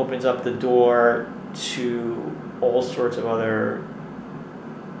then opens up the door to all sorts of other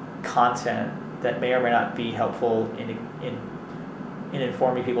content that may or may not be helpful in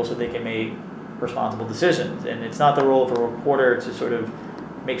informing people so they can make responsible decisions. And it's not the role of a reporter to sort of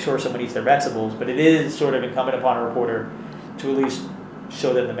make sure someone eats their vegetables, but it is sort of incumbent upon a reporter to at least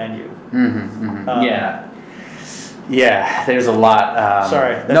show them the menu. Mm-hmm, mm-hmm. Yeah, there's a lot.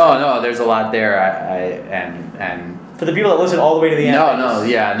 Sorry. No, there's a lot there. And for the people that listen all the way to the end.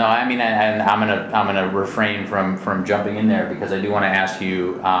 I mean, and I'm gonna refrain from jumping in there, because I do want to ask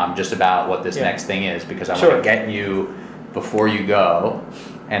you just about what this next thing is, because I want to get you before you go,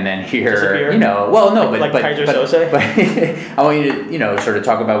 and then disappear. You know, well, no, but Kaiser Sose. But I want you to, you know, sort of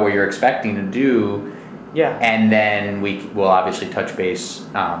talk about what you're expecting to do. Yeah. And then we will obviously touch base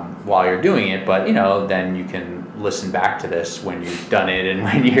while you're doing it, but, you know, then you can listen back to this when you've done it,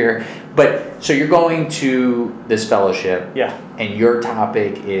 and But so you're going to this fellowship, Yeah. and your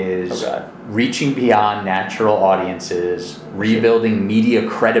topic is Oh, God. reaching beyond natural audiences, rebuilding media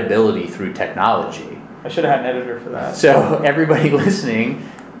credibility through technology. I should have had an editor for that. So everybody listening,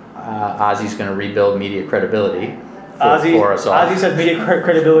 Ozzy's going to rebuild media credibility for us all. Ozzy says media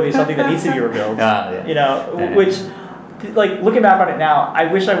credibility is something that needs to be rebuilt. Yeah. You know, Yeah. which, like, looking back on it now, I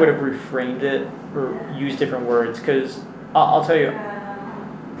wish I would have reframed it or used different words, because I'll tell you,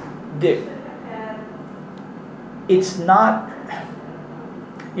 it's not,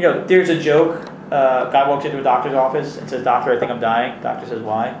 you know, there's a joke, guy walks into a doctor's office and says, "Doctor, I think I'm dying." Doctor says,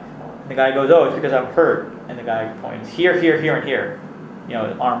 "Why?" And the guy goes, "Oh, it's because I'm hurt." And the guy points, "Here, here, here, and here." You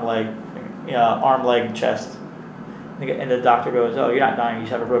know, arm, leg, chest. And the doctor goes, "Oh, you're not dying, you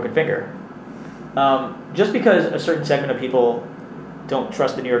just have a broken finger." Just because a certain segment of people don't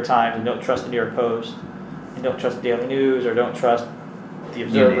trust the New York Times and don't trust the New York Post and don't trust the Daily News or don't trust the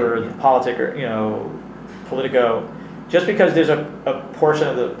Observer, or the Politic, or, you know, Politico, just because there's a portion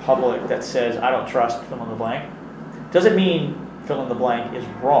of the public that says, "I don't trust fill in the blank," doesn't mean fill in the blank is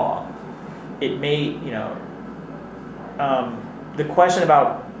wrong. It may, you know, the question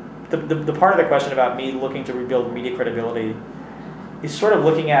about, the part of the question about me looking to rebuild media credibility is sort of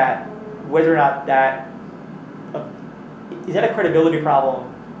looking at whether or not is that a credibility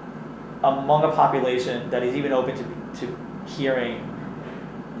problem among a population that is even open to hearing,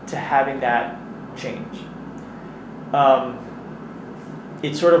 to having that change.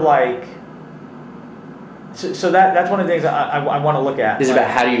 It's sort of like, so that's one of the things I want to look at. It's about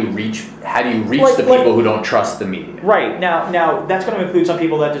how do you reach Like- the people who don't trust the media. Right, now that's going to include some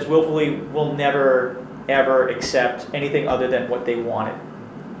people that just willfully will never ever accept anything other than what they wanted,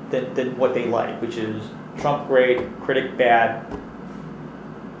 than what they like, which is Trump great, critic bad,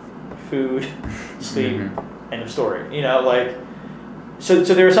 food, sleep, end of story. You know, like, so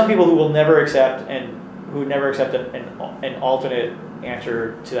there are some people who will never accept an alternate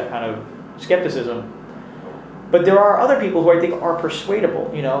answer to that kind of skepticism. But there are other people who I think are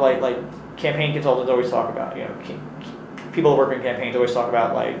persuadable. You know, like campaign consultants always talk about. You know, people who work in campaigns always talk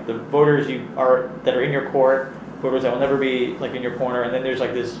about, like, the voters that are in your court, voters that will never be, like, in your corner, and then there's,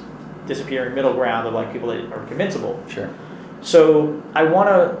 like, this disappearing middle ground of, like, people that are convincible. Sure. So I want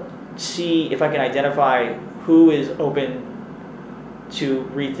to see if I can identify who is open to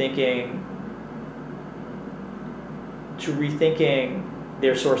rethinking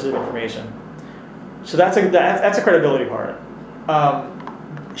their sources of information. So that's a credibility part.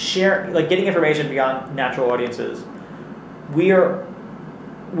 Getting information beyond natural audiences. We are,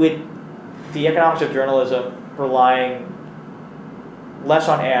 with the economics of journalism, relying less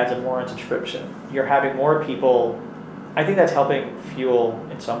on ads and more on subscription. You're having more people. I think that's helping fuel,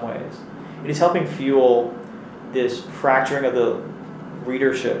 in some ways. It is helping fuel this fracturing of the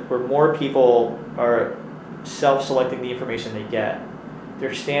readership, where more people are self-selecting the information they get.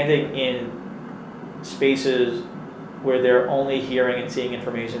 They're standing in spaces where they're only hearing and seeing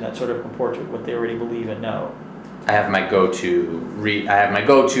information that sort of comports with what they already believe and know. I have my go-to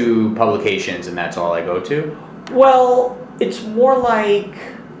publications, and that's all I go to. Well, it's more like,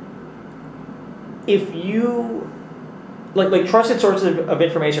 if you like trusted sources of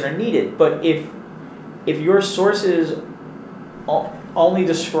information are needed, but if your sources only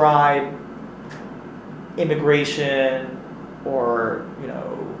describe immigration or, you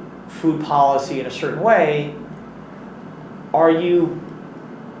know, food policy in a certain way, are you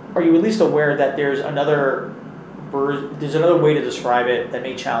at least aware that there's another way to describe it that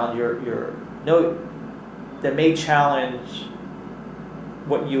may challenge that may challenge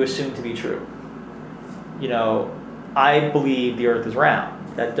what you assume to be true? You know, I believe the Earth is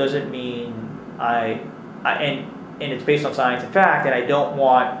round. That doesn't mean and it's based on science and fact, and I don't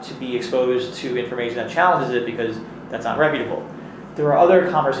want to be exposed to information that challenges it, because that's not reputable. There are other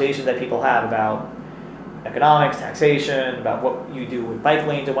conversations that people have about economics, taxation, about what you do with bike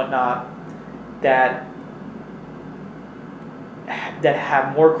lanes and whatnot, that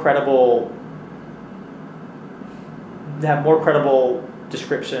have more credible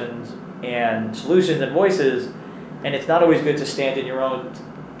descriptions and solutions and voices, and it's not always good to stand in your own,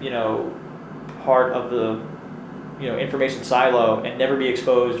 you know, part of the, you know, information silo and never be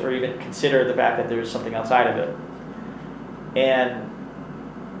exposed or even consider the fact that there's something outside of it. And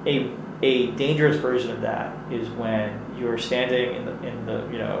a dangerous version of that is when you're standing in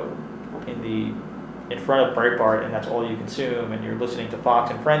front of Breitbart and that's all you consume, and you're listening to Fox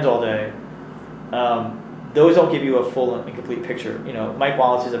and Friends all day. Those don't give you a full and complete picture. You know, Mike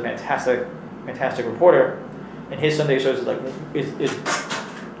Wallace is a fantastic reporter, and his Sunday shows is like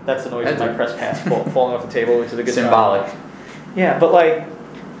that's the noise of my press pass falling off the table, which is a good symbolic. sign. Yeah, but like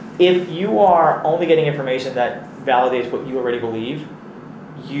if you are only getting information that validates what you already believe,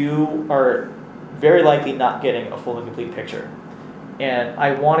 you are very likely not getting a full and complete picture. And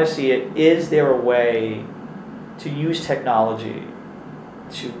I want to see it, is there a way to use technology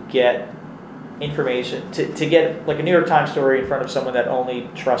to get information, to get like a New York Times story in front of someone that only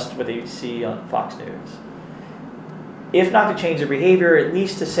trusts what they see on Fox News? If not to change their behavior, at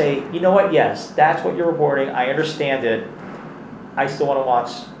least to say, you know what, yes, that's what you're reporting, I understand it, I still want to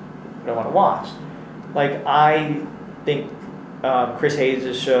watch what I want to watch. Like, I think Chris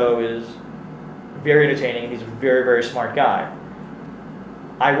Hayes' show is very entertaining, and he's a very, very smart guy.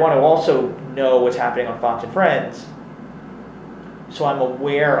 I want to also know what's happening on Fox and Friends, so I'm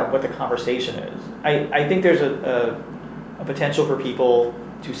aware of what the conversation is. I think there's a potential for people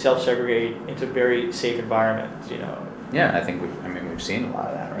to self-segregate into very safe environments, you know. Yeah, I think we've seen a lot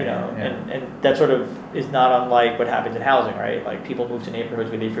of that, right? You know, yeah. and that sort of is not unlike what happens in housing, right? Like, people move to neighborhoods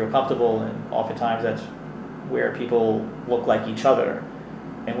where they feel comfortable, and oftentimes that's where people look like each other.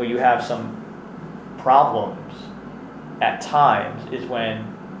 And where you have some problems at times is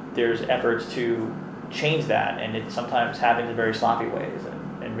when there's efforts to change that, and it sometimes happens in very sloppy ways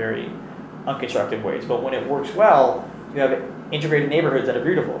and very unconstructive ways. But when it works well, you have integrated neighborhoods that are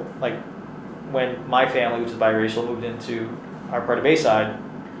beautiful. Like, when my family, which is biracial, moved into our part of Bayside,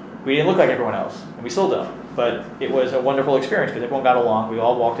 we didn't look like everyone else, and we still don't. But it was a wonderful experience because everyone got along. We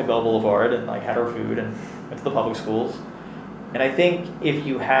all walked to Bell Boulevard and like had our food and went to the public schools. And I think if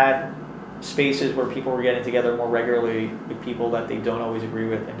you had spaces where people were getting together more regularly with people that they don't always agree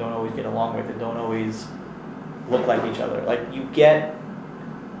with and don't always get along with and don't always look like each other, like, you get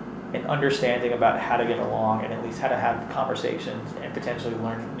an understanding about how to get along and at least how to have conversations and potentially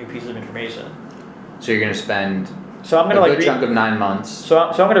learn new pieces of information. So you're going to spend a good chunk of 9 months. So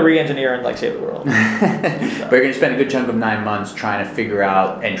I'm going to re-engineer and like save the world. But you're going to spend a good chunk of 9 months trying to figure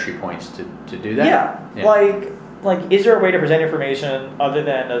out entry points to do that? Yeah. Like, is there a way to present information other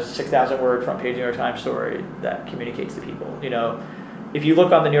than a 6,000 word front page New York Times story that communicates to people? You know, if you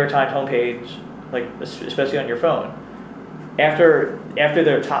look on the New York Times homepage, like especially on your phone, after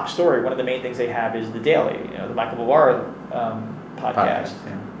their top story, one of the main things they have is the Daily, you know, the Michael Bavaro podcast,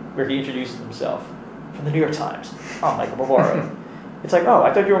 where he introduces himself from the New York Times. Oh, Michael Bavaro. It's like, oh,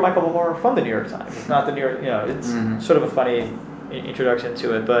 I thought you were Michael Bavaro from the New York Times. It's not the New York, you know, it's sort of a funny introduction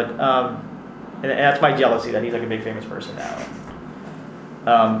to it, but and that's my jealousy that he's like a big famous person now.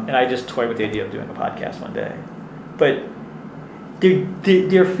 And I just toy with the idea of doing a podcast one day. But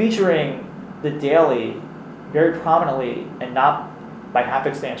they're featuring the Daily very prominently, and not by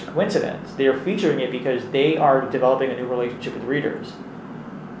happenstance or coincidence. They are featuring it because they are developing a new relationship with readers.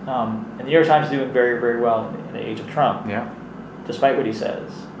 And the New York Times is doing very, very well in the age of Trump, despite what he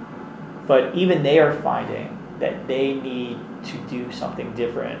says. But even they are finding that they need to do something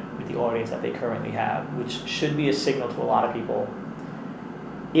different with the audience that they currently have, which should be a signal to a lot of people.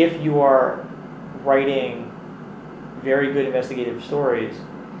 If you are writing very good investigative stories,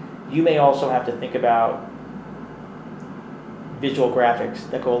 you may also have to think about visual graphics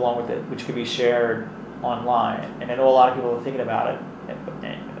that go along with it, which could be shared online. And I know a lot of people are thinking about it.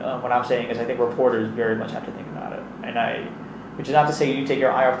 And what I'm saying is I think reporters very much have to think about it. Which is not to say you take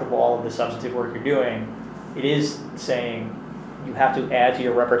your eye off the ball of the substantive work you're doing. It is saying you have to add to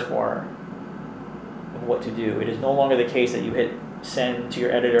your repertoire of what to do. It is no longer the case that you hit send to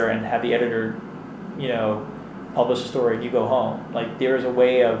your editor and have the editor, you know, publish a story and you go home. Like, there is a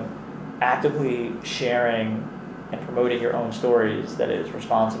way of actively sharing and promoting your own stories that is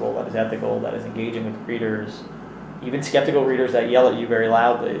responsible, that is ethical, that is engaging with readers, even skeptical readers that yell at you very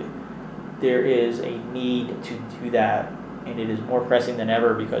loudly. There is a need to do that, and it is more pressing than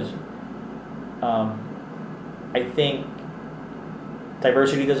ever because I think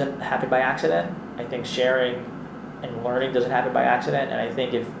diversity doesn't happen by accident. I think sharing and learning doesn't happen by accident, and I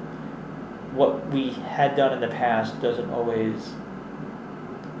think if what we had done in the past doesn't always,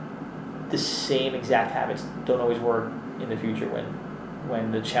 the same exact habits don't always work in the future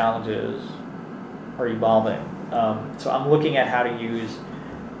when the challenges are evolving. So I'm looking at how to use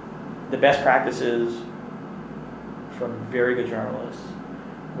the best practices from very good journalists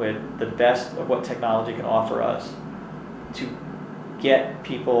with the best of what technology can offer us to get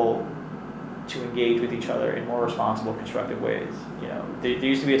people to engage with each other in more responsible, constructive ways. You know, there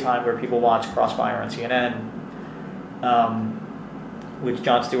used to be a time where people watched Crossfire on CNN, which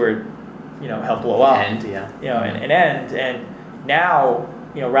Jon Stewart, you know, helped blow up. And now,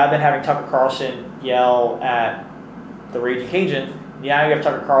 you know, rather than having Tucker Carlson yell at the Raging Cajun, now you have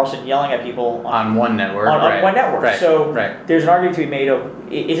Tucker Carlson yelling at people on one network. On one network. Right. So there's an argument to be made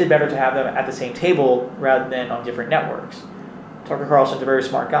of, is it better to have them at the same table rather than on different networks? Tucker Carlson's a very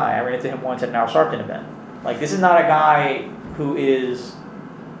smart guy. I ran into him once at an Al Sharpton event. Like, this is not a guy who is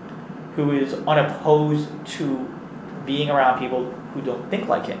unopposed to being around people who don't think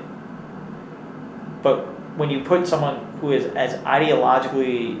like him. But when you put someone who is as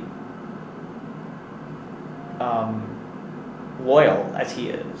ideologically loyal as he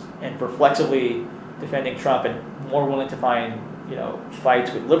is, and reflexively defending Trump, and more willing to find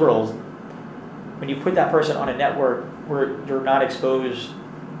fights with liberals, when you put that person on a network where you're not exposed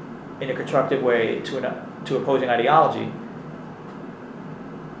in a constructive way to opposing ideology,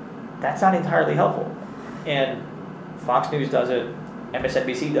 that's not entirely helpful. And Fox News does it,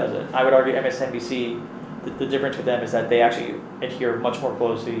 MSNBC does it. I would argue MSNBC, the difference with them is that they actually adhere much more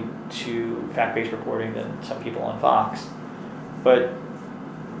closely to fact-based reporting than some people on Fox. But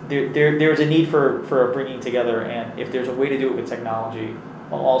there's a need for a bringing together, and if there's a way to do it with technology,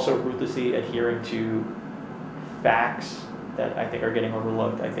 while also ruthlessly adhering to facts that I think are getting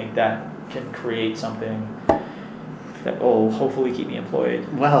overlooked, I think that can create something that will hopefully keep me employed.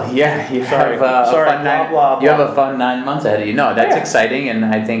 Well, yeah, you have a fun 9 months ahead of you. No, that's exciting, and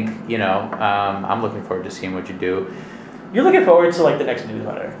I think I'm looking forward to seeing what you do. You're looking forward to the next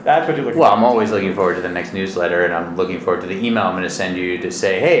newsletter. That's what you're looking. Well, I'm always looking forward to the next newsletter, and I'm looking forward to the email I'm going to send you to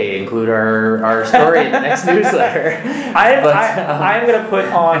say, hey, include our story in the next newsletter. I'm going to put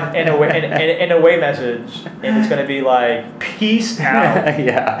on an away message, and it's going to be like, peace out.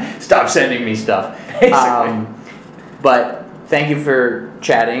 Yeah, stop sending me stuff. Basically. But thank you for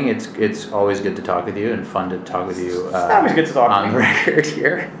chatting. It's always good to talk with you and fun to talk with you. It's always good to talk on the record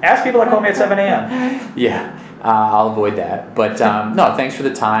here. Ask people that call me at 7 a.m. Yeah. I'll avoid that. But no, thanks for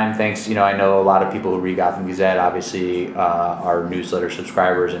the time. Thanks. I know a lot of people who read Gotham Gazette, obviously, are newsletter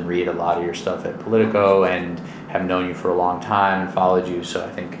subscribers and read a lot of your stuff at Politico and have known you for a long time and followed you. So I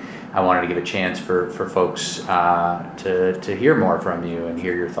think I wanted to give a chance for folks to hear more from you and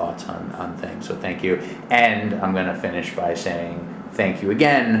hear your thoughts on things. So thank you. And I'm going to finish by saying thank you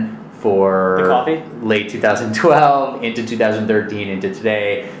again for the coffee? Late 2012 into 2013 into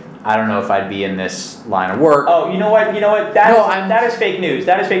today. I don't know if I'd be in this line of work. Oh, you know what? That is fake news.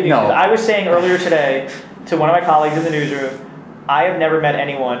 That is fake news. No. I was saying earlier today to one of my colleagues in the newsroom, I have never met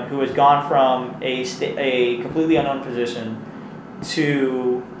anyone who has gone from a completely unknown position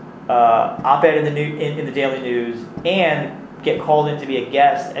to op-ed in the Daily News and get called in to be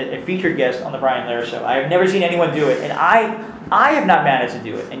a featured guest on the Brian Lehrer Show. I have never seen anyone do it, and I have not managed to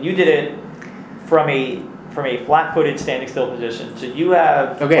do it. And you did it from a flat-footed standing still position. So you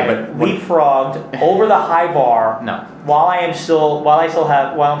have leapfrogged over the high bar. No. While I'm still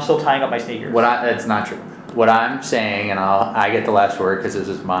tying up my sneakers. That's not true. What I'm saying, and I get the last word because this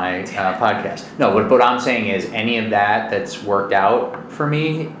is my podcast. No, what I'm saying is any of that's worked out for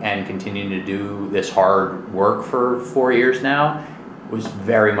me and continuing to do this hard work for 4 years now was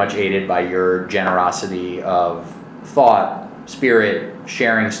very much aided by your generosity of thought, spirit,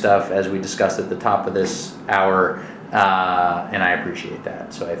 sharing stuff as we discussed at the top of this hour, and I appreciate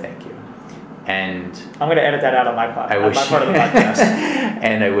that. So I thank you. And I'm going to edit that out on my part of the podcast.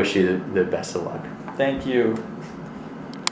 And I wish you the best of luck. Thank you.